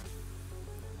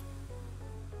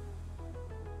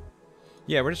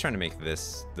 Yeah, we're just trying to make the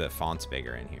fonts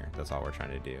bigger in here. That's all we're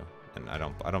trying to do, and I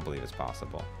don't believe it's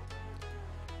possible.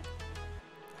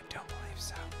 I don't believe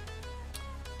so,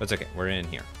 but it's okay. We're in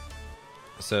here.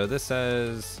 So this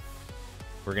says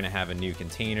we're gonna have a new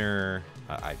container.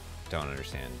 I don't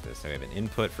understand this. So we have an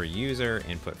input for user,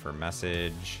 input for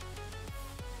message.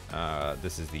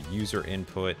 This is the user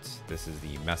input. This is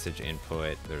the message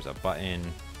input. There's a button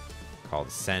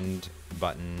called send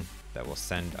button that will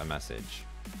send a message.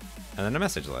 And then a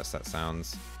message list. That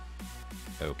sounds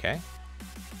okay.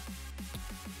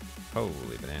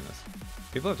 Holy bananas.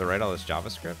 People have to write all this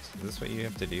JavaScript? Is this what you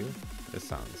have to do? This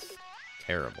sounds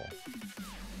terrible.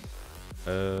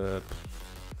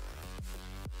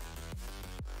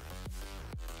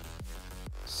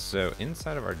 So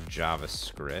inside of our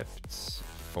JavaScript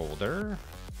folder,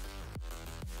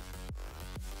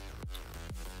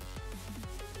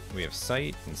 we have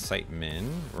site and site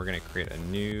min. We're going to create a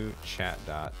new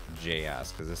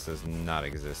chat.js because this does not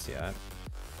exist yet.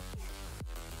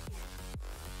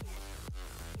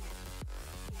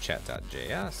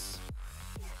 Chat.js.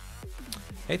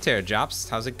 Hey TerraJops,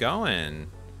 how's it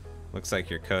going? Looks like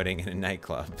you're coding in a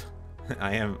nightclub.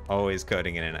 I am always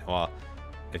coding in a well,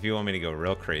 if you want me to go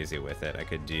real crazy with it, I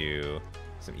could do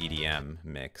some EDM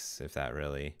mix if that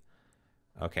really.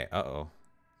 Okay, uh-oh.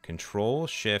 Control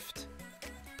Shift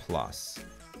plus.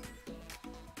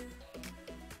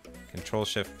 Control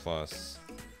Shift plus.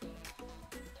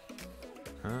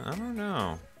 I don't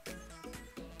know.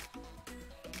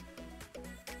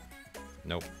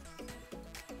 Nope.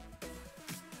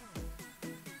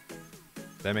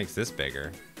 That makes this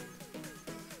bigger.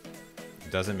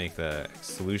 It doesn't make the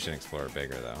Solution Explorer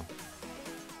bigger though.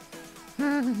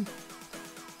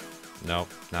 Nope,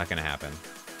 not gonna happen.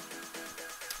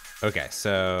 Okay,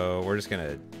 so we're just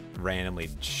gonna randomly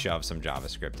shove some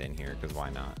JavaScript in here because why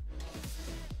not?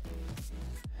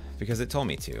 Because it told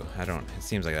me to. It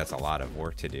seems like that's a lot of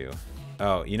work to do.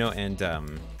 Oh, you know, and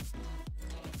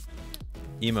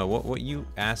Emo, what you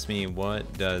asked me,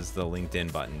 what does the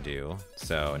LinkedIn button do?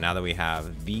 So now that we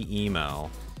have the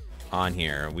emo on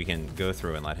here, we can go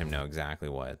through and let him know exactly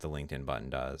what the LinkedIn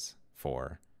button does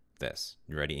for this.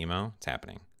 You ready, Emo? It's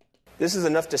happening. This is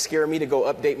enough to scare me to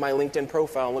go update my LinkedIn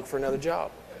profile and look for another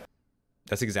job.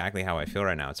 That's exactly how I feel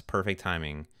right now. It's perfect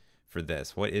timing for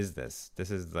this. What is this?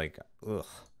 This is like, ugh.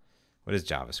 What is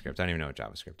JavaScript? I don't even know what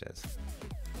JavaScript is.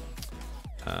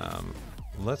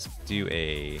 Let's do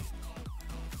a...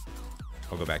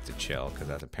 I'll go back to chill because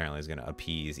that apparently is going to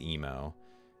appease emo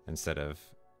instead of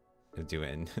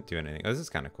doing anything. Oh, this is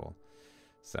kind of cool.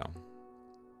 So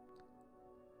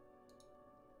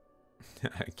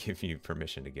I give you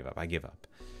permission to give up. I give up.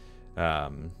 Yeah,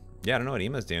 I don't know what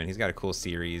emo's doing. He's got a cool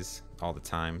series all the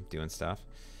time doing stuff.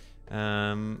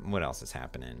 What else is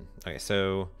happening? Okay,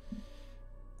 so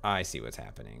I see what's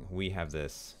happening. We have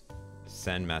this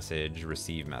send message,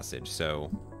 receive message. So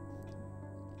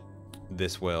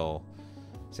this will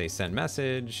say send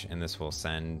message, and this will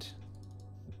send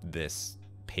this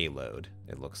payload,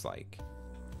 it looks like,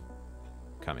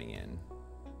 coming in.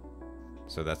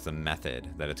 So that's the method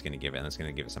that it's going to give it, and it's going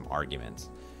to give it some arguments.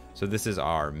 So this is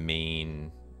our main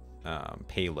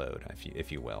payload,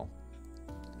 if you will.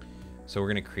 So we're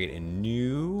going to create a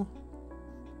new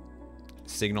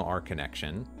SignalR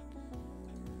connection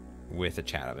with a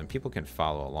chat hub, and people can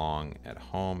follow along at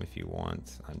home if you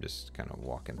want. I'm just kind of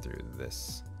walking through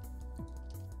this.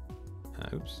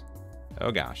 Oops.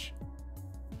 Oh gosh.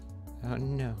 Oh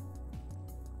no.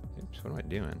 Oops, what am I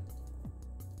doing?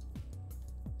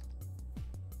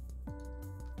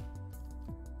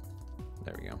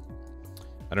 There we go.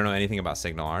 I don't know anything about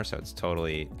SignalR, so it's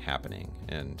totally happening,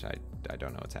 and I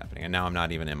don't know what's happening. And now I'm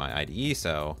not even in my IDE,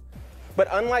 so... But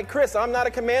unlike Chris, I'm not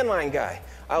a command line guy.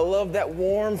 I love that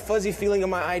warm, fuzzy feeling of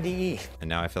my IDE. And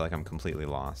now I feel like I'm completely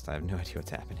lost. I have no idea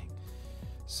what's happening.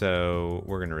 So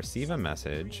we're going to receive a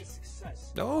message.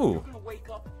 Oh! You're gonna wake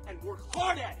up and work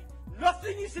hard at it.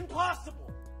 Nothing is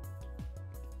impossible.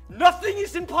 Nothing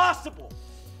is impossible.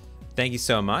 Thank you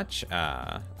so much,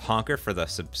 Honker, for the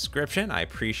subscription. I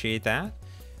appreciate that.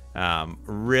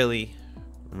 Really,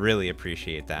 really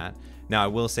appreciate that. Now, I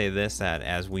will say this, that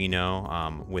as we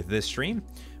know with this stream,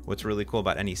 what's really cool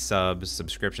about any subs,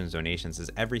 subscriptions, donations is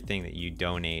everything that you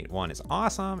donate, one, is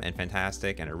awesome and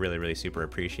fantastic, and I really, really super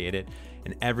appreciate it.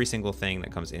 And every single thing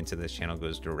that comes into this channel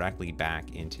goes directly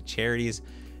back into charities.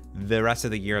 The rest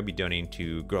of the year, I'll be donating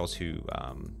to Girls Who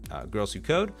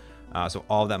Code. So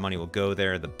all of that money will go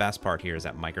there. The best part here is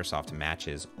that Microsoft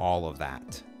matches all of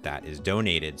that is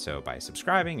donated. So by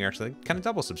subscribing, you're actually kind of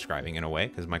double subscribing in a way,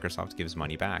 because Microsoft gives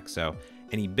money back. So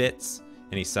any bits,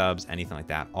 any subs, anything like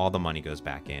that, all the money goes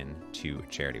back in to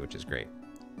charity, which is great.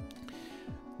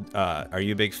 Are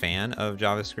you a big fan of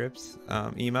JavaScript's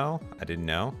emo? I didn't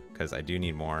know, because I do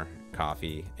need more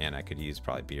coffee, and I could use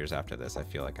probably beers after this. I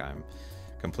feel like I'm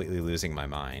completely losing my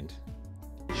mind.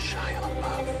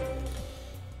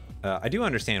 I do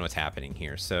understand what's happening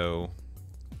here. So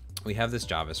we have this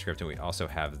JavaScript, and we also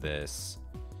have this,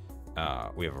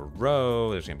 we have a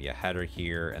row, there's gonna be a header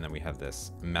here, and then we have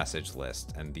this message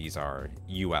list, and these are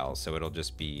ULs. So it'll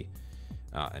just be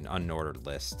an unordered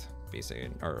list,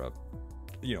 basically, or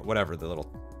you know, whatever the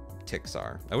little ticks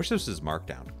are. I wish this was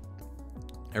Markdown.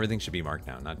 Everything should be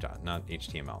Markdown, not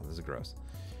HTML. This is gross.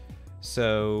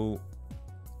 So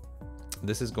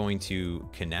this is going to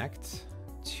connect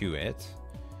to it,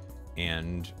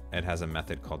 and it has a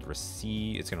method called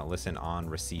receive. It's going to listen on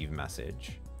receive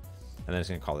message, and then it's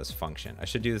going to call this function. I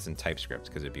should do this in TypeScript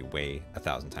because it'd be way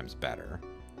 1,000 times better.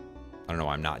 I don't know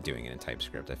why I'm not doing it in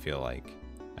TypeScript. I feel like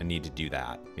I need to do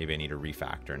that. Maybe I need to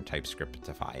refactor and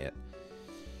TypeScriptify it,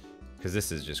 because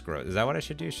this is just gross. Is that what I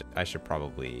should do? I should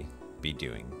probably be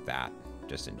doing that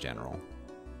just in general,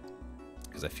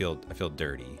 because I feel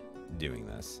dirty doing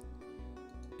this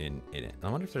in it. I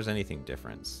wonder if there's anything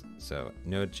different. So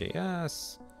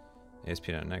Node.js,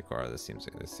 ASP.NET Core. This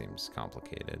seems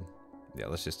complicated. Yeah,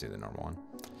 let's just do the normal one.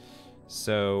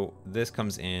 So this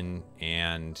comes in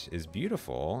and is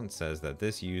beautiful and says that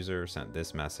this user sent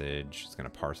this message. It's going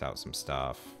to parse out some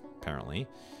stuff, apparently,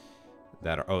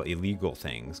 that are illegal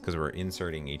things, because we're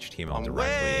inserting HTML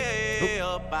directly.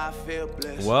 Up, I feel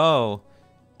blessed. Whoa,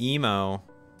 emo,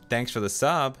 thanks for the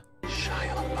sub.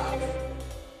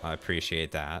 I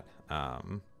appreciate that.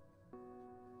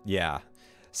 Yeah,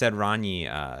 said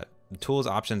Ranyi, tools,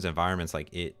 options, environments,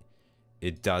 like it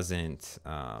doesn't,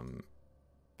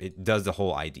 it does the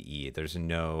whole IDE. There's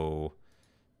no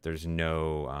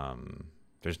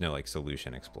like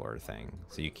solution explorer thing.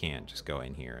 So you can't just go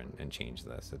in here and change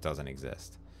this. It doesn't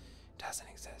exist. It doesn't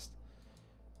exist.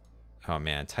 Oh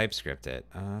man, TypeScript it.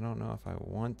 I don't know if I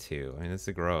want to. I mean, this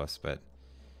is gross, but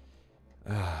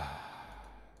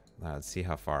let's see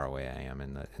how far away I am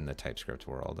in the TypeScript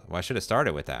world. Well, I should have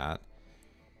started with that.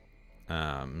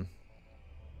 I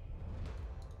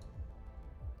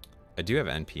do have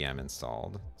npm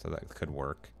installed, so that could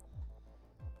work.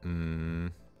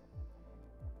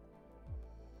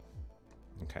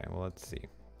 Okay, well, let's see.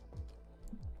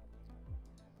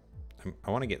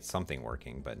 I want to get something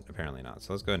working, but apparently not.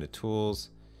 So let's go into tools,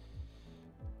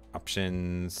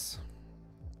 options,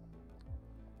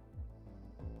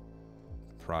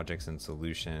 projects and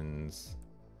solutions.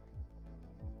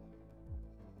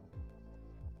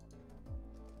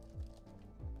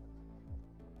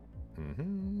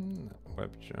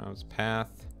 Web jobs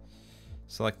path.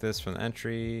 Select this from the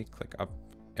entry, click up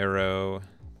arrow,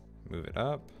 move it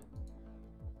up.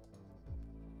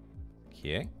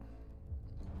 Okay.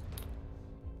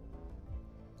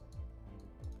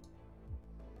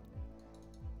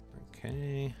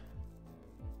 Okay.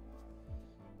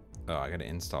 Oh, I gotta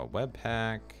install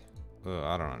Webpack. Oh,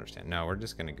 I don't understand. No, we're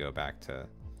just gonna go back to...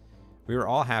 We were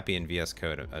all happy in VS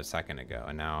Code a second ago,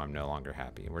 and now I'm no longer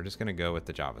happy. We're just gonna go with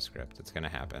the JavaScript. It's gonna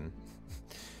happen.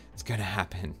 It's gonna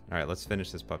happen. All right, let's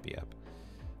finish this puppy up.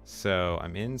 So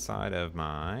I'm inside of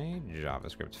my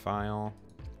JavaScript file,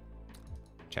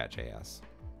 chat.js.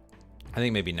 I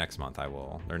think maybe next month I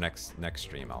will, or next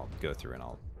stream I'll go through and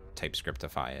I'll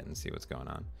TypeScriptify it and see what's going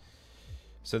on.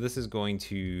 So this is going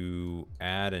to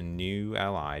add a new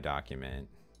li document,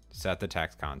 set the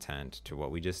text content to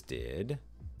what we just did,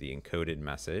 the encoded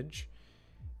message,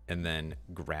 and then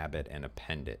grab it and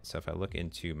append it. So if I look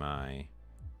into my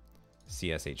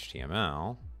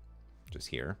CSHTML, just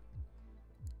here.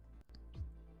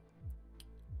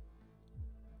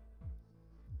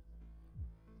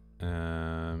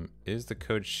 Is the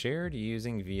code shared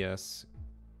using VS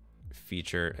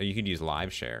feature? You could use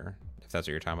live share if that's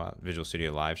what you're talking about. Visual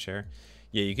Studio Live Share.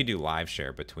 Yeah, you could do live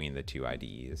share between the two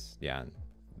IDEs. Yeah,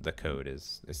 the code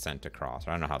is sent across.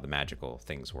 I don't know how the magical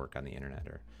things work on the internet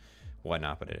or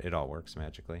whatnot, but it all works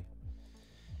magically.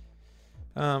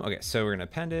 Okay, so we're gonna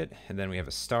append it, and then we have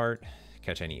a start,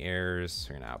 catch any errors.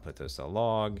 We're gonna output those to a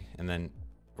log, and then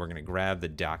we're gonna grab the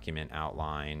document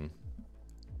outline,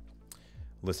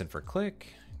 listen for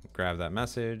click, grab that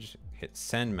message, hit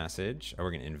send message. Or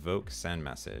we're gonna invoke send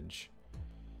message.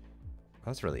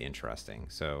 That's really interesting.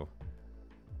 So,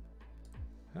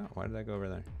 oh, why did that go over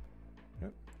there?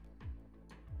 Yep.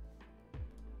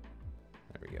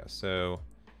 There we go. So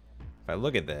if I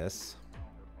look at this,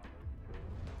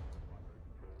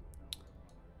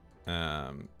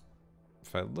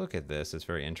 it's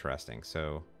very interesting.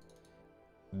 So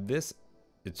this,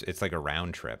 it's like a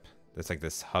round trip. It's like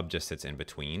this hub just sits in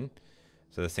between.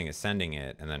 So this thing is sending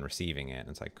it and then receiving it. And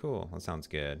it's like, cool, that sounds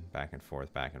good. Back and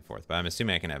forth, back and forth. But I'm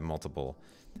assuming I can have multiple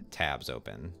tabs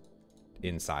open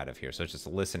inside of here. So it's just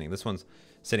listening. This one's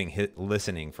sitting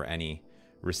listening for any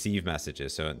receive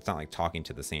messages. So it's not like talking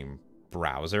to the same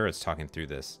browser. It's talking through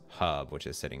this hub, which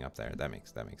is sitting up there. That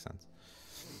makes sense.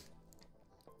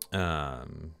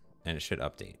 And it should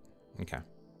update. Okay.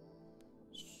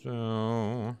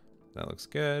 So that looks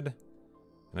good.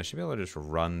 And I should be able to just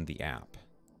run the app.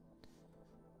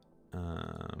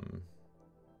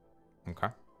 Okay.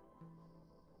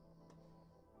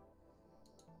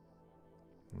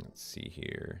 Let's see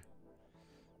here.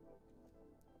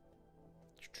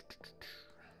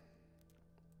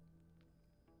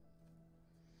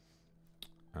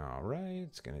 All right,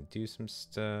 it's gonna do some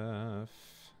stuff,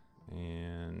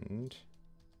 and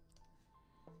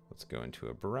let's go into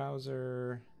a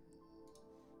browser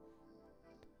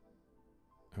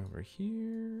over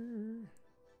here.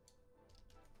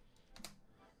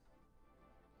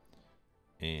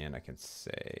 And I can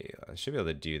say, I should be able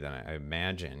to do that. I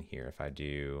imagine here, if I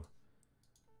do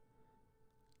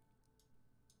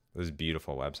this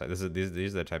beautiful website,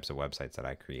 these are the types of websites that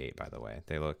I create, by the way.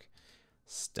 They look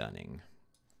stunning.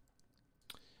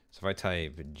 So if I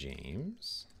type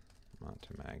James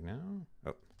Montemagno,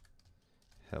 oh,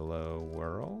 hello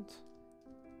world.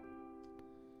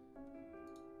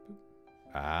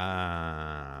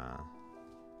 Ah.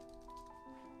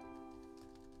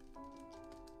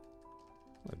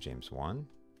 Hello, James 1.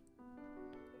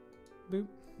 Boop.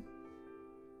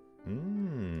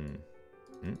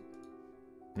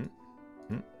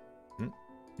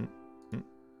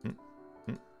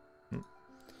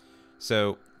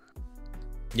 So,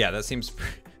 yeah, that seems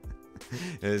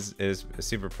is a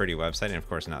super pretty website, and of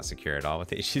course not secure at all with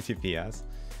HTTPS.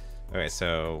 Okay,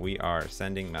 so we are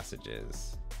sending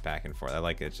messages back and forth. I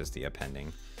like it's just the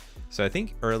appending. So I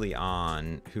think early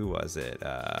on, who was it?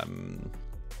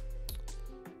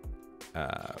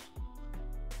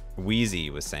 Wheezy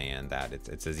was saying that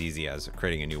it's as easy as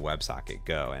creating a new WebSocket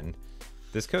Go, and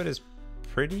this code is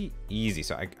pretty easy.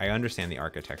 So I understand the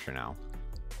architecture now.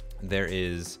 There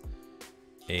is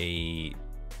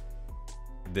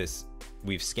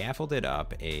we've scaffolded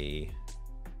up a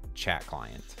chat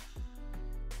client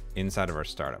inside of our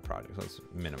startup project. Let's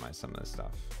minimize some of this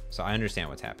stuff. So I understand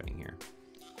what's happening here.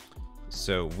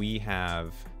 So we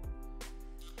have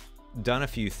done a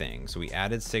few things. We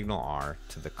added SignalR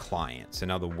to the client. So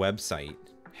now the website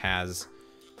has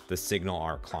the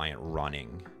SignalR client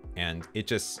running, and it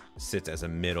just sits as a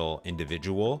middle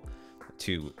individual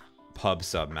to pub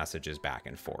sub messages back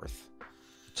and forth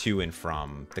to and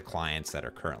from the clients that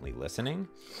are currently listening.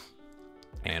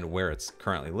 And where it's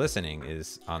currently listening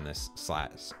is on this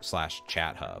slash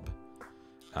chat hub.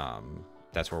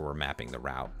 That's where we're mapping the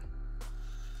route.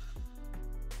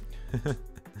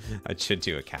 I should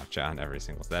do a CAPTCHA on every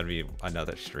single. That'd be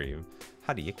another stream.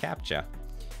 How do you CAPTCHA?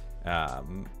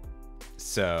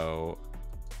 So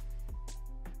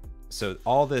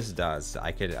all this does,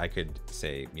 I could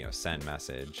say, send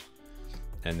message,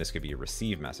 and this could be a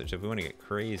receive message. If we want to get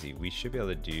crazy, we should be able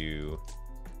to do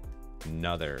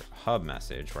another hub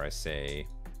message where I say,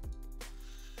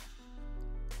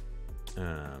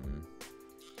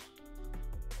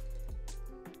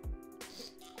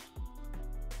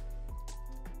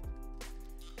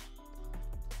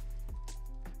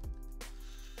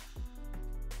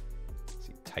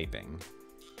 typing,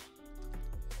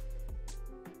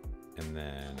 and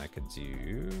then I could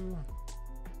do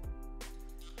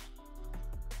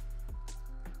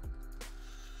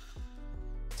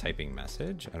typing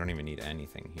message. I don't even need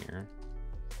anything here.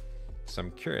 So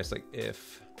I'm curious, like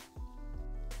if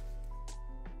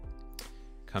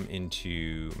come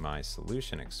into my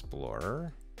Solution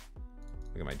Explorer.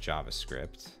 Look at my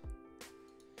JavaScript.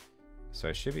 So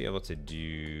I should be able to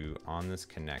do on this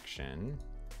connection.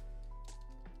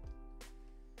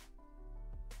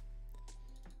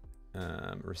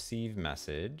 Receive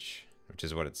message, which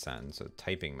is what it sends. So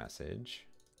typing message.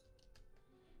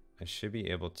 I should be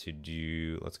able to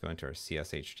do, let's go into our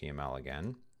CSHTML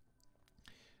again.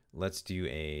 Let's do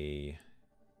a,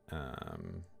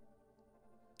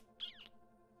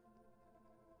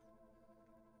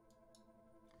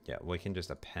 yeah, we can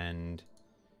just append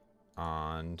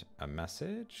on a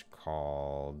message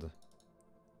called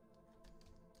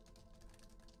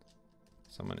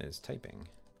someone is typing.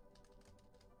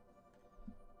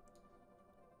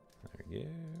 There we go.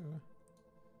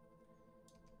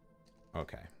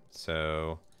 Okay,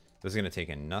 so this is going to take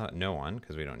a no one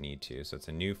because we don't need to. So it's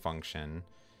a new function.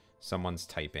 Someone's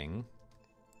typing.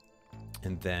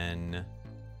 And then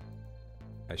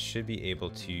I should be able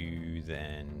to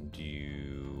then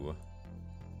do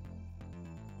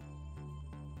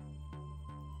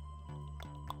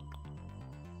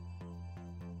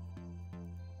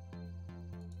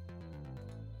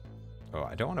oh,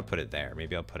 I don't want to put it there.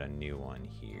 Maybe I'll put a new one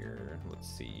here. Let's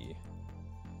see.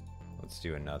 Let's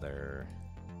do another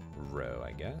row,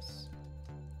 I guess.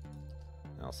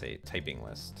 I'll say typing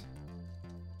list.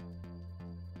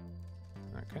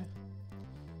 Okay.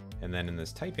 And then in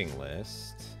this typing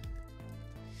list,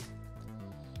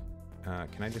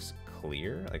 can I just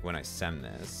clear? Like when I send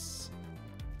this,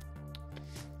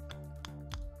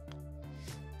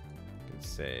 I can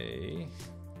say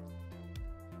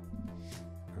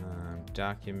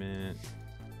document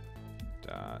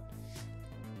dot,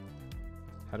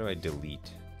 how do I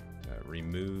delete?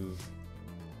 Remove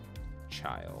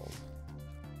child.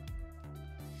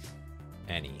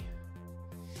 Any.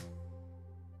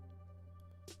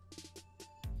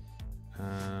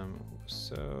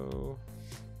 So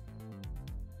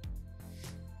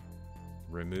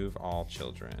remove all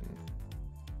children.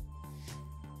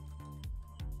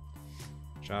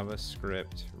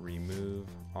 JavaScript, remove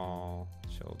all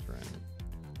children.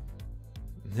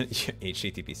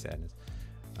 HTTP sadness.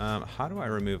 How do I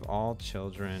remove all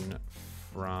children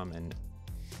from an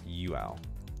UL?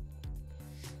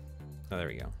 Oh, there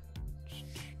we go.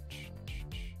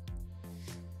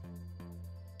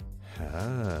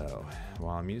 Oh,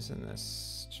 while I'm using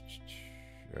this,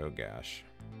 oh gosh,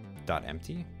 dot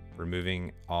empty,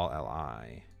 removing all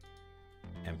li,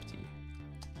 empty.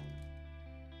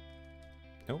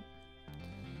 Nope.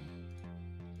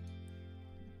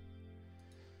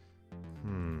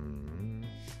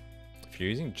 If you're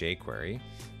using jQuery,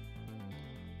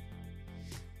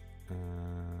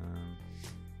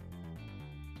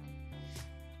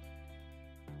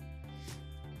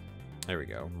 there we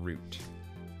go, root.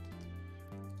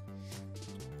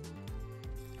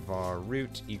 Var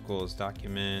root equals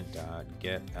document dot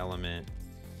get element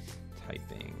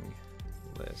typing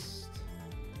list.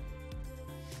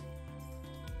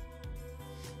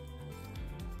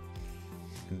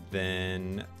 And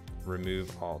then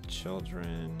remove all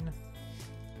children.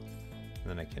 And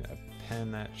then I can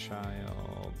append that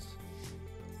child.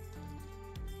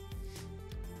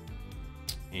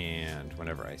 And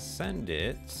whenever I send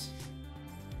it,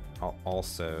 I'll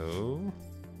also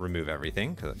remove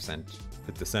everything because I've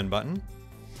hit the send button.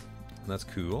 That's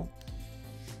cool.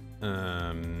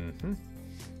 That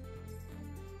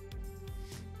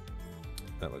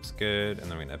looks good. And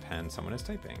then we're going to append someone is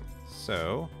typing.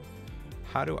 So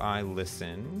how do I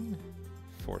listen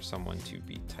for someone to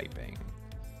be typing?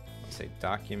 I'll say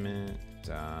document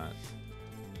dot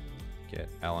get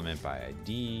element by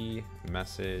ID,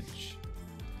 message,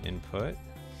 input,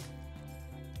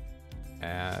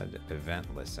 add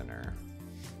event listener.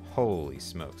 Holy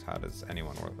smokes, how does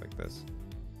anyone work like this?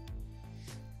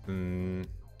 Let's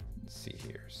see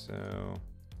here. So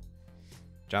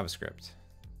JavaScript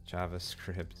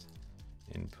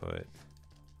input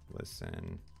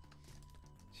listen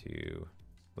to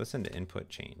input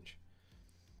change.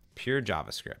 Pure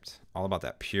JavaScript. All about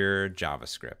that pure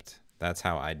JavaScript. That's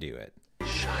how I do it.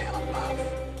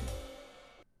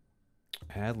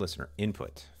 Add listener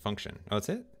input function. Oh, that's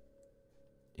it?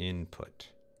 Input.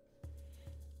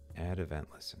 Add event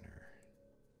listener.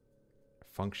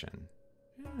 Function.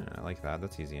 Yeah, I like that.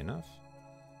 That's easy enough.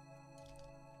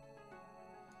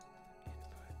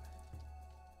 Input.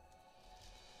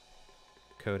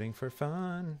 Coding for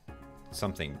fun.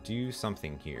 Do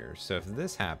something here. So if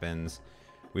this happens,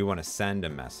 we want to send a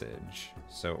message.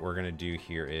 So what we're going to do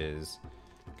here is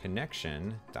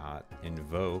connection dot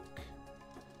invoke,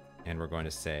 and we're going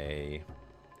to say,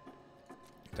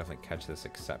 definitely catch this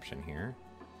exception here.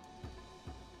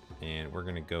 And we're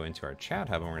going to go into our chat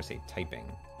hub and we're going to say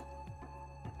typing.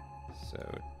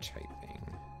 So typing.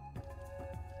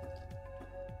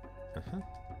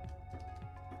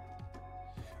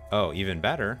 Oh, even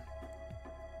better.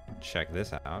 Check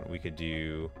this out. We could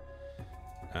do...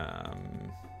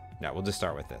 no, we'll just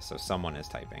start with this. So someone is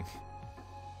typing.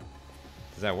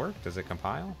 Does that work? Does it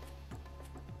compile?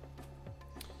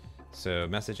 So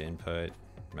message input,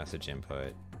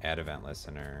 add event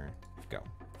listener, go.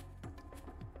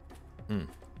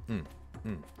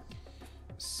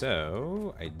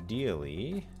 So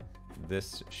ideally,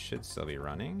 this should still be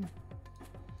running.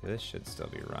 This should still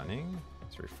be running.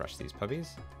 Let's refresh these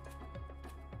puppies.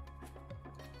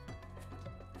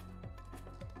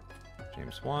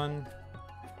 James 1.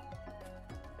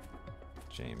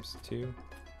 James 2.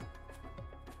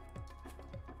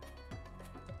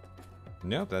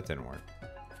 Nope, that didn't work.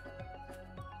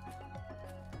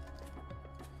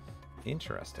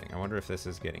 Interesting. I wonder if this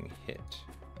is getting hit.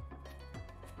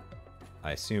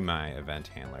 I assume my event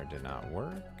handler did not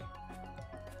work.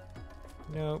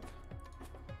 Nope.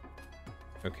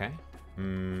 Okay.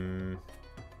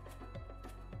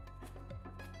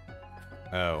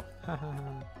 Oh.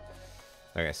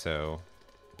 Okay, so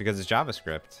because it's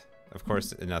JavaScript, of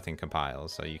course nothing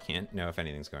compiles, so you can't know if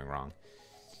anything's going wrong.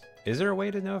 Is there a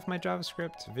way to know if my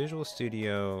JavaScript, Visual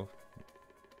Studio,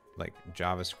 like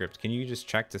JavaScript, can you just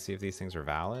check to see if these things are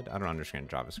valid? I don't understand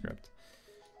JavaScript.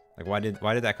 Like why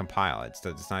did that compile? It's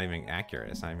not even accurate.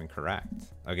 It's not even correct.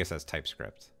 I guess that's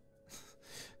TypeScript.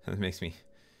 That makes me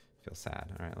feel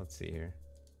sad. All right, let's see here.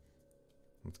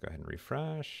 Let's go ahead and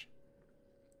refresh.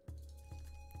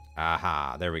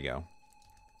 Aha, there we go.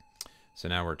 So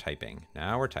now we're typing.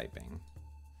 Now we're typing.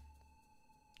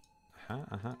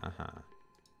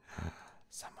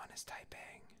 Someone is typing.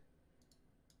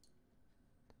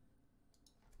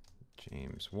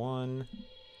 James 1.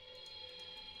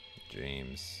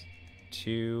 James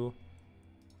 2.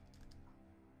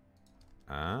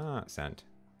 Sent.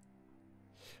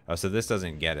 Oh, so this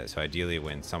doesn't get it. So ideally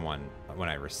when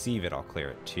I receive it, I'll clear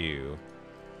it too.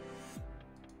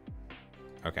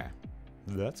 Okay.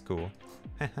 That's cool.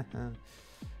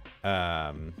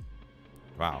 Wow,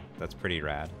 that's pretty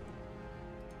rad.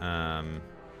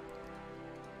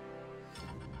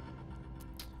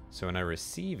 So when I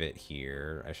receive it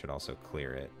here, I should also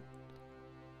clear it.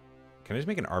 Can I just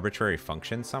make an arbitrary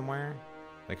function somewhere?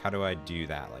 Like, how do I do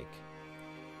that? Like,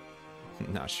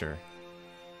 not sure.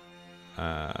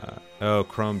 Oh,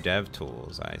 Chrome Dev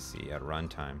Tools. I see. At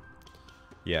runtime.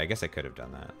 Yeah, I guess I could have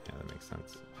done that. Yeah, that makes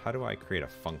sense. How do I create a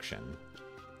function?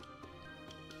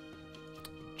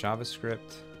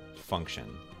 JavaScript function.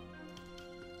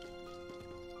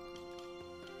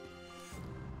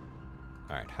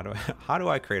 All right, how do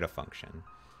I create a function?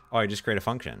 Oh, I just create a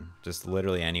function, just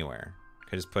literally anywhere.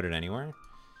 Can I just put it anywhere?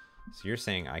 So you're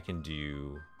saying I can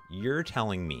do, you're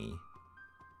telling me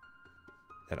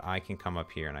that I can come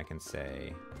up here and I can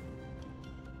say,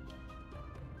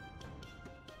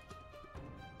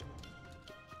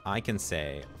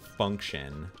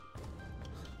 function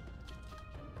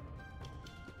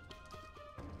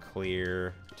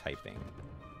clear typing.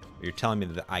 You're telling me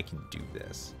that I can do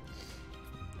this.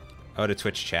 Oh, to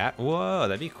Twitch chat? Whoa,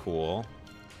 that'd be cool.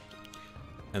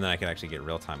 And then I can actually get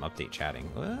real-time update chatting.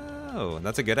 Whoa,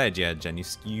 that's a good idea, Jenny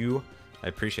Skew. I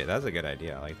appreciate that. That's a good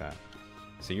idea. I like that.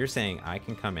 So you're saying I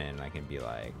can come in and I can be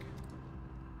like,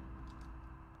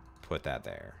 put that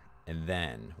there. And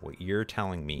then what you're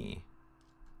telling me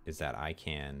is that I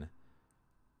can,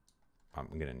 I'm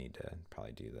going to need to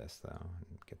probably do this though,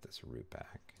 and get this root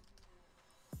back.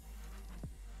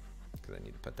 Because I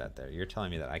need to put that there. You're telling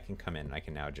me that I can come in and I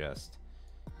can now just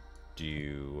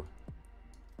do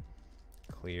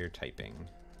clear typing.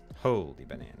 Holy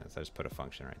bananas. I just put a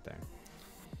function right there.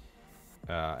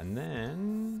 And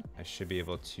then I should be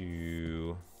able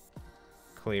to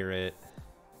clear it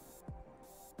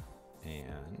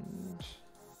and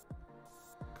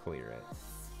clear it.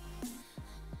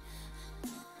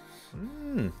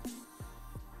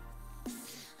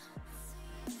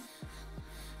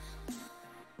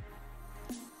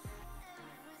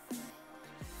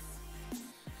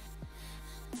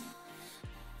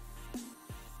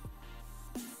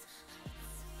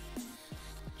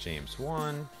 James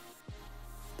 1.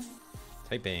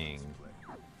 Typing.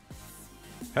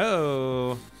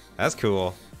 Oh, that's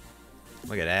cool.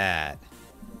 Look at that.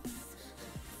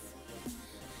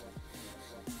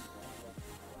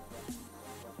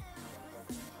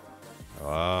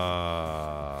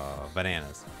 Oh,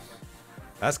 bananas.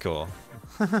 That's cool.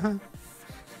 Oh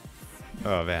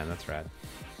man, that's rad.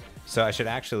 So I should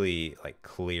actually like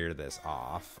clear this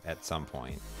off at some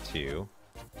point too.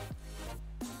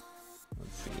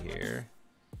 Let's see here.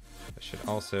 I should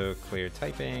also clear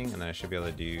typing, and then I should be able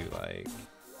to do like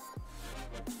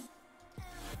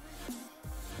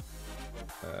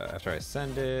after I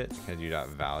send it, I can do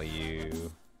 .value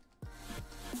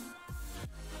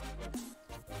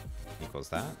equals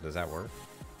that. Does that work?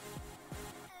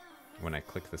 When I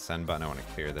click the send button, I want to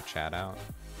clear the chat out.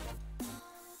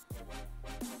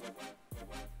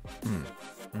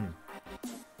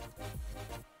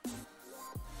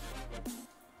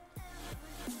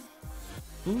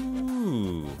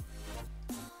 Ooh.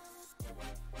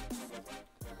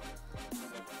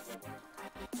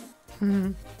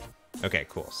 Okay,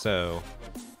 cool. So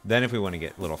then if we want to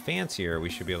get a little fancier, we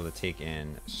should be able to take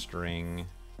in string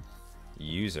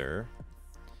user.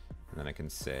 And then I can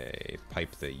say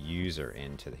pipe the user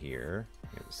into here.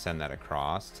 Send that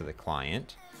across to the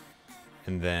client.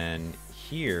 And then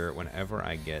here, whenever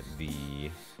I get the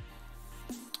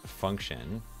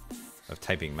function of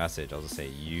typing message, I'll just say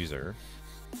user.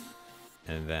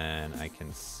 And then I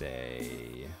can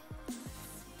say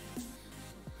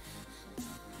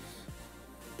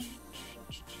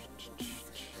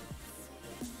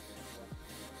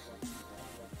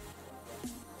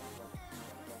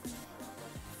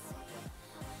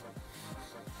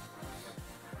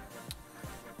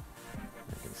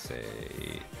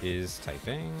is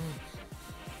typing.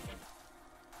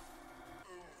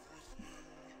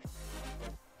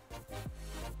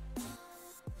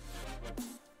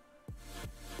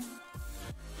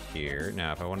 Here.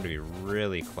 Now, if I wanted to be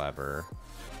really clever,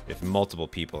 if multiple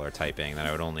people are typing, then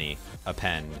I would only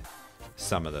append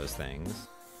some of those things.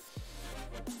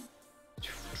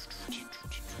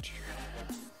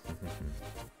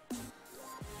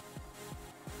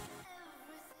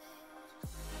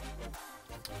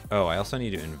 Oh, I also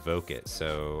need to invoke it.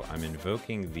 So I'm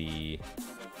invoking the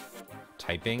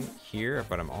typing here,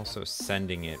 but I'm also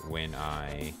sending it when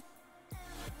I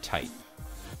type.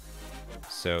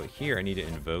 So here I need to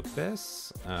invoke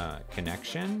this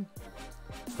connection,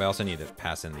 but I also need to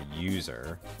pass in the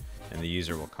user, and the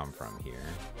user will come from here.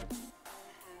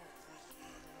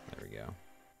 There we go.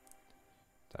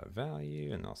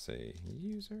 .value, and I'll say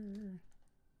user.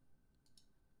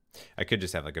 I could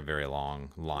just have like a very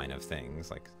long line of things,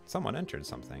 like someone entered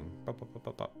something.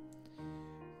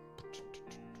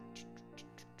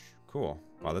 Cool.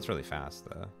 Wow, that's really fast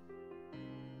though.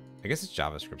 I guess it's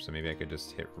JavaScript, so maybe I could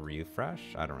just hit refresh.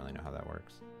 I don't really know how that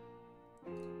works.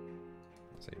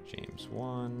 Let's say James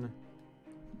 1,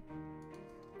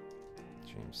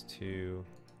 James 2.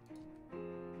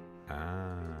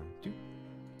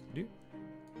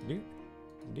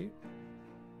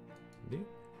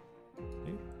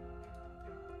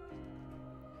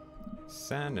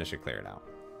 Send. I should clear it out.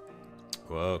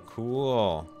 Whoa,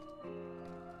 cool.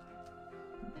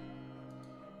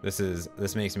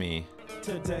 This makes me.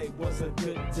 Today was a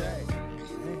good day.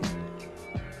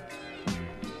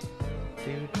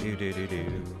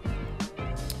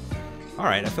 All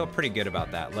right, I feel pretty good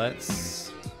about that.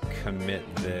 Let's commit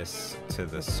this to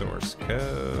the source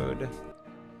code.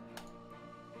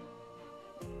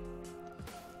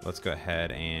 Let's go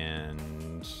ahead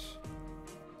and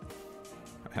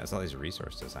it has all these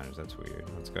resource designers. That's weird.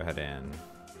 Let's go ahead and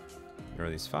ignore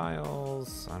these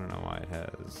files. I don't know why it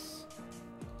has.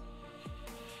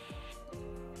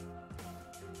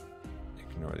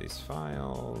 Ignore these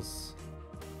files.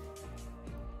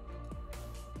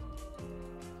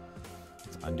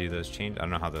 Let's undo those changes. I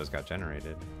don't know how those got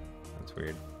generated. That's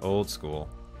weird. Old school.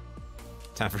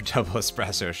 Time for double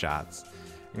espresso shots.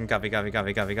 Copy, copy,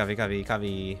 copy, copy, copy, copy,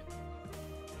 copy.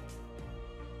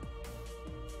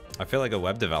 I feel like a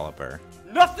web developer.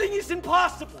 Nothing is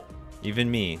impossible.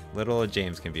 Even me, little old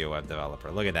James, can be a web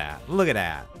developer. Look at that. Look at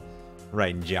that.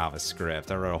 Writing JavaScript.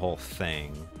 I wrote a whole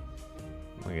thing.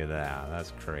 Look at that.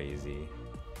 That's crazy.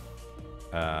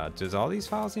 Does all these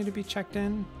files need to be checked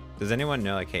in? Does anyone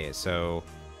know, like, hey, so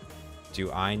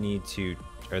do I need to,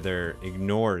 are there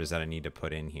ignores that I need to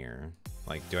put in here?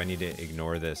 Like, do I need to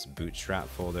ignore this bootstrap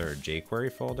folder or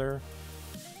jQuery folder?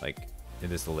 Like,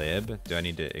 in this lib, do I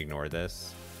need to ignore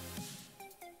this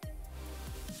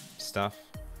stuff?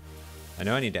 I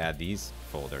know I need to add these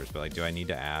folders, but like, do I need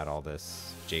to add all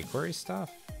this jQuery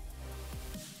stuff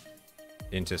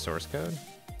into source code?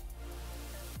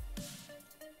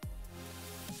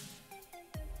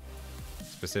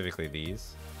 Specifically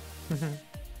these.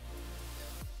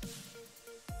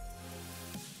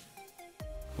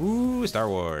 Ooh, Star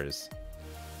Wars.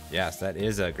 Yes, that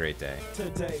is a great day.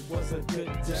 Today was a good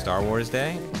day. Star Wars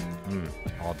Day?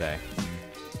 All day.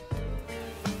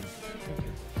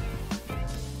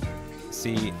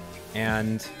 See,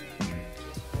 and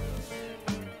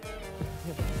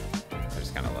I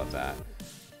just kind of love that.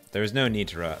 there's no need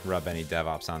to rub any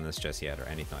DevOps on this just yet or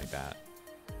anything like that.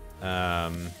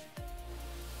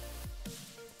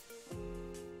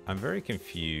 I'm very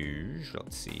confused.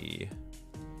 Let's see.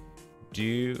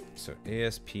 So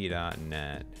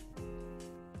ASP.NET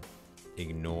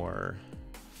ignore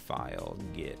file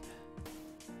git.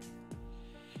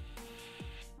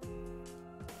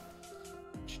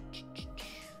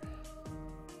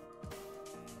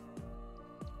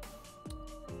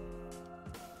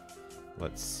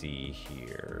 Let's see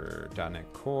here.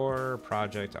 .NET Core,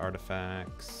 project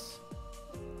artifacts.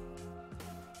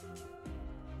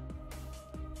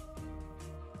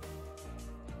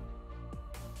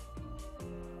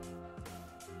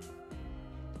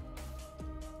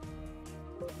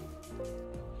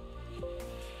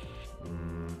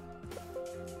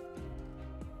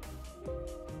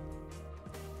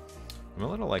 I'm a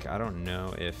little like, I don't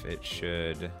know if it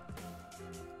should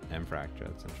mfracture.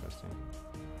 That's interesting.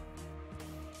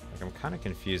 Like, I'm kind of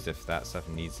confused if that stuff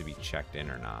needs to be checked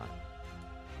in or not.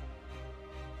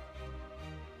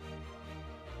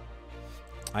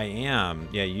 I am.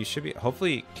 Yeah, you should be.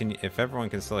 Hopefully, if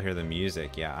everyone can still hear the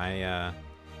music. Yeah,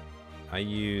 I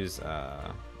use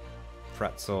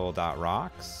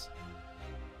pretzel.rocks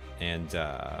and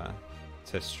to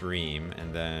stream,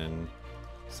 and then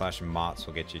 /mots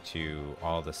will get you to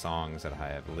all the songs that I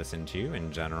have listened to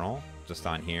in general, just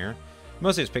on here.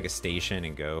 Mostly just pick a station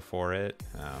and go for it.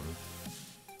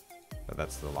 But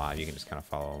that's the live. You can just kind of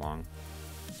follow along.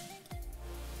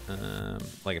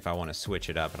 Like if I want to switch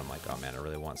it up and I'm like, oh man, I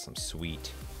really want some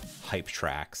sweet hype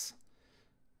tracks.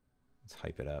 Let's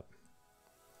hype it up.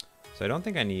 So I don't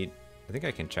think I need, I think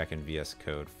I can check in VS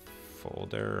Code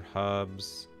folder,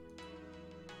 hubs.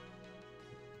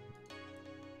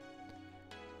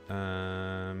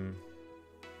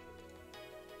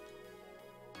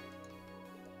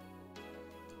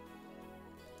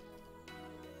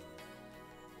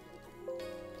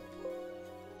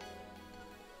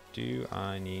 Do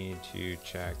I need to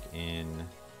check in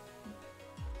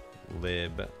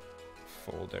lib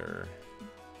folder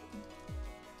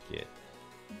git?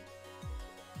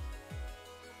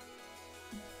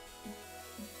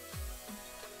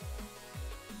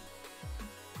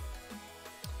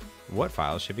 What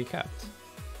files should be kept?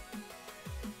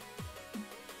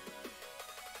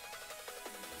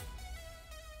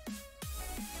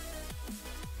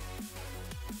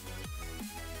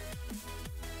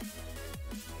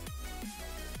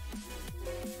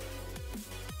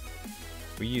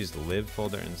 We used lib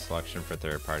folder in selection for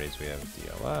third parties. We have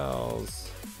DLLs.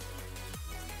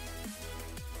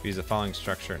 We use the following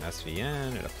structure in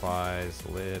SVN. It applies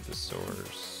lib the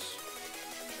source.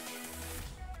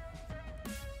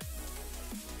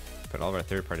 Put all of our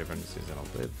third-party dependencies in a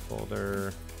lib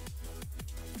folder.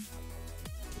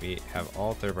 We have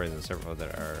all third parties in the server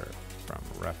that are from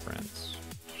reference.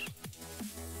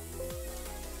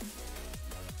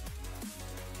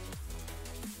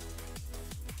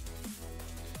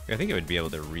 I think it would be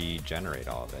able to regenerate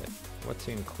all of it. What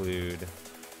to include?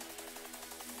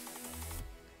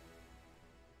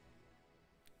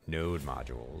 Node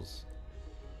modules.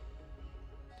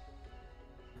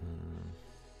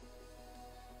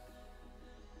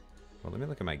 Well, let me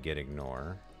look at my git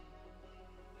ignore.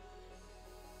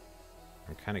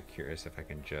 I'm kind of curious if I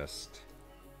can just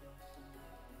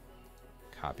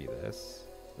copy this.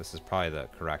 This is probably the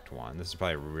correct one. This is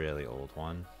probably a really old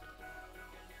one.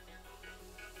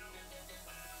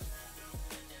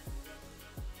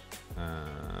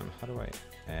 How do I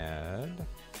add?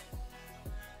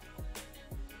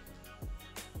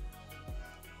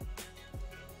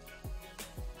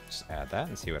 Just add that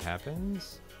and see what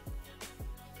happens.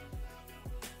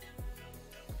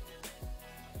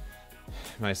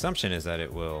 My assumption is that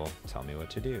it will tell me what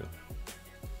to do.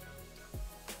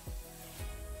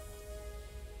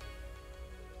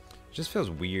 It just feels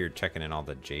weird checking in all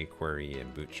the jQuery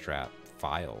and Bootstrap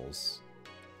files.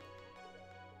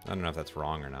 I don't know if that's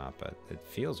wrong or not, but it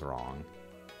feels wrong.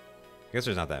 I guess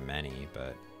there's not that many,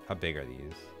 but how big are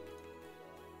these?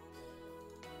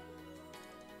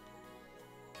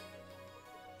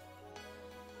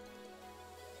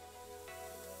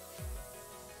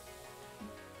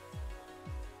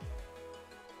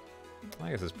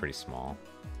 I guess it's pretty small.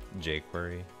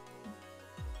 jQuery.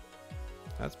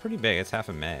 That's pretty big. It's half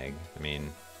a meg. I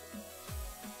mean,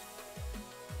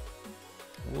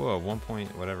 whoa, 1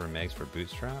 point whatever megs for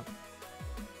Bootstrap.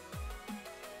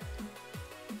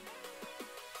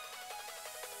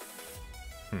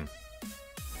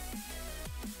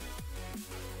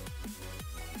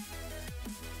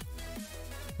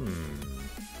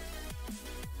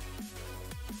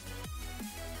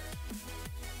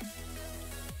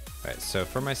 All right, so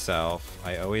for myself,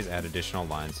 I always add additional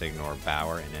lines to ignore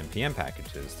Bower and NPM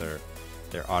packages.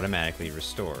 They're automatically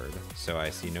restored, so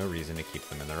I see no reason to keep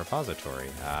them in the repository.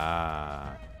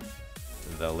 Ah,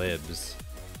 the libs.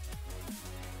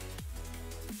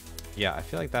 Yeah, I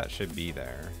feel like that should be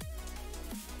there.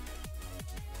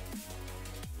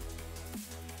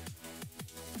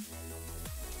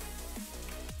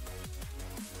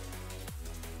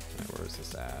 Right, where is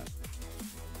this at?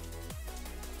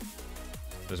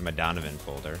 There's my Donovan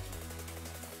folder.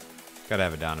 Gotta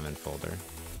have a Donovan folder.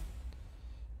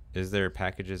 Is there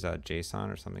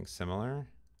packages.json or something similar?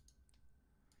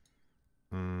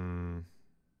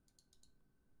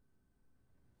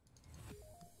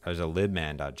 There's a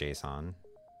libman.json.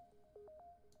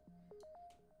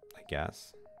 I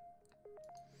guess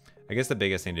the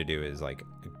biggest thing to do is like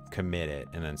commit it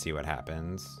and then see what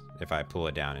happens if I pull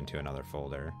it down into another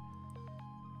folder.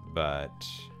 But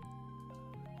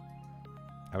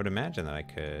I would imagine that I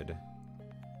could.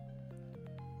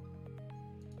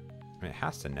 I mean, it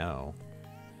has to know.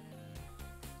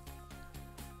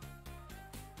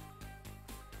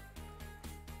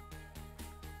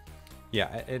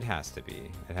 Yeah, it has to be.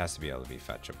 It has to be able to be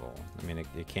fetchable. I mean,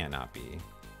 it cannot be,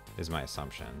 is my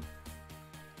assumption.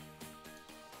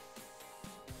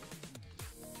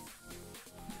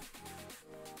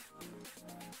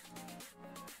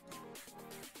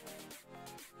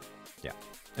 Yeah,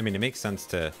 I mean, it makes sense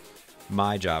to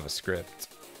my JavaScript,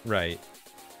 right?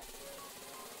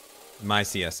 My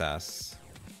CSS,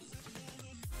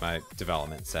 my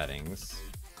development settings.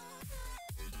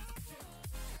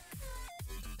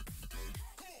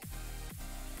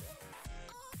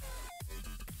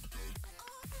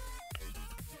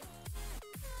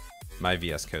 My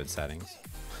VS Code settings.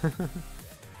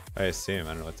 I assume. I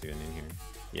don't know what's even in here.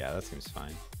 Yeah, that seems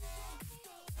fine.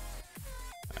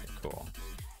 Alright, cool.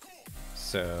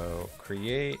 So,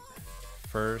 create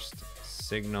first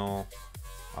SignalR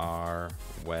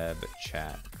web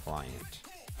chat client.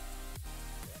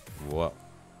 Whoa.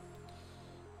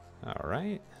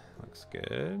 Alright, looks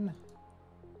good.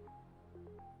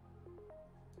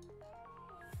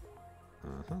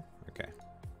 Okay.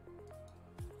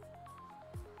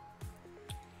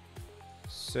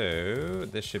 So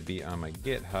this should be on my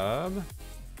GitHub.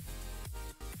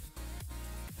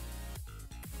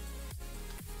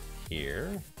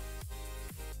 Here.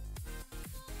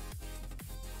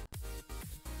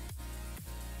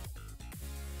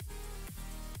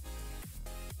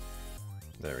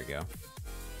 There we go.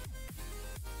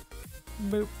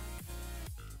 Boop.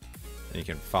 And you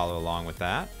can follow along with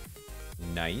that.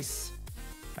 Nice.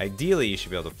 Ideally, you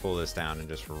should be able to pull this down and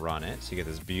just run it. So you get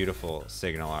this beautiful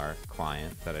SignalR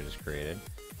client that I just created.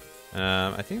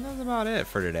 I think that's about it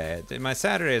for today. My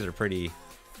Saturdays are pretty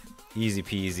easy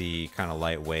peasy, kind of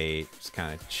lightweight, just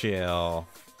kind of chillaxing,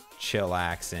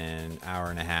 hour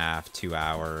and a half, 2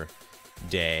 hour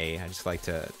day. I just like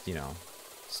to, you know,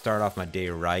 start off my day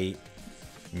right.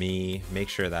 Make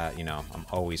sure that, you know, I'm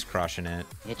always crushing it.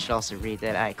 It should also read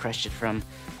that I crushed it from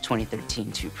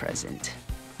 2013 to present.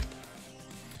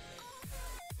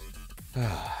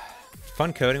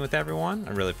 Fun coding with everyone.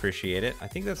 I really appreciate it. I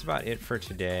think that's about it for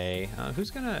today.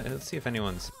 Let's see if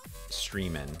anyone's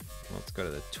streaming. Let's go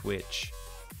to the twitch.tv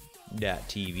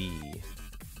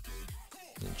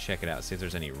and check it out. See if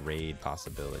there's any raid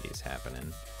possibilities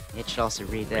happening. It should also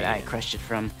read that I crushed it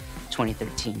from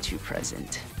 2013 to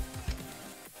present.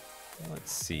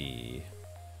 Let's see.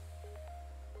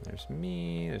 There's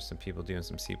me. There's some people doing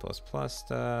some C++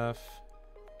 stuff.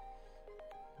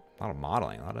 A lot of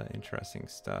modeling, a lot of interesting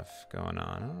stuff going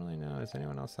on. I don't really know. Is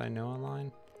anyone else I know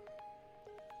online?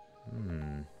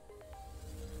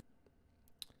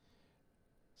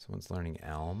 Someone's learning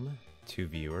Elm. 2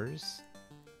 viewers.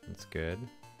 That's good.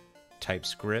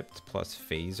 TypeScript plus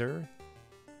Phaser.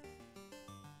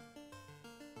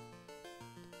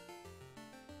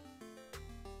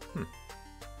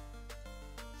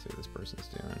 See what this person's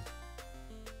doing.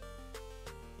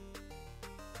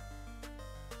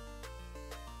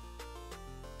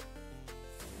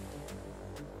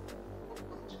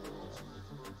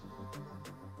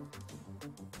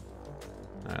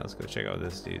 Alright, let's go check out what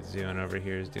this dude's doing over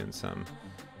here. He's doing some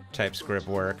TypeScript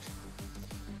work.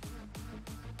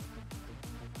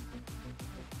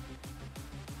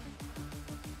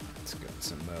 Let's go in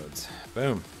some modes.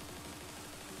 Boom.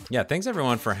 Yeah, thanks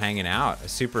everyone for hanging out. I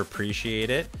super appreciate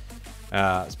it.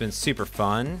 It's been super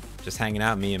fun just hanging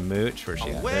out, me and Mooch. Where's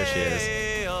she at? There she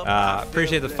is.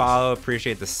 Appreciate the follow,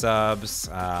 appreciate the subs,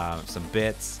 some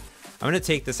bits. I'm going to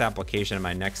take this application and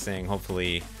my next thing,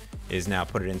 hopefully, is now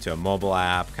put it into a mobile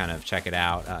app, kind of check it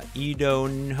out. Edo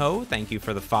Nho, thank you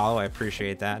for the follow. I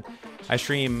appreciate that. I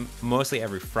stream mostly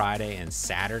every Friday and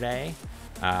Saturday.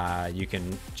 You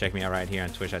can check me out right here on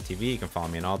twitch.tv. You can follow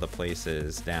me in all the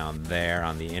places down there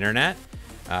on the internet.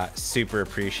 Super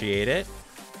appreciate it.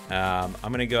 I'm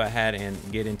going to go ahead and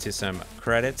get into some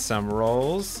credits, some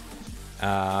roles.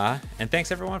 And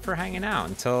thanks everyone for hanging out.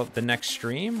 Until the next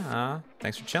stream,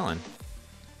 thanks for chilling.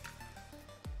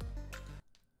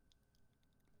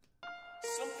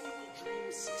 Some people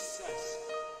dream success.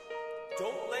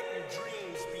 Don't let your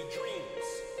dreams be dreams.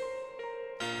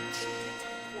 You should get to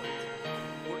the point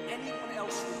where anyone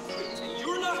else will quit, and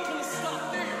you're not gonna stop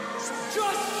there. So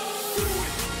just do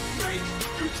it. Make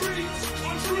your dreams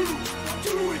come true.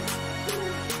 Do it.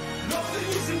 Nothing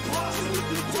is impossible.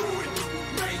 Do it.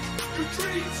 Make your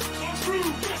dreams come true.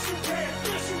 Yes, you can.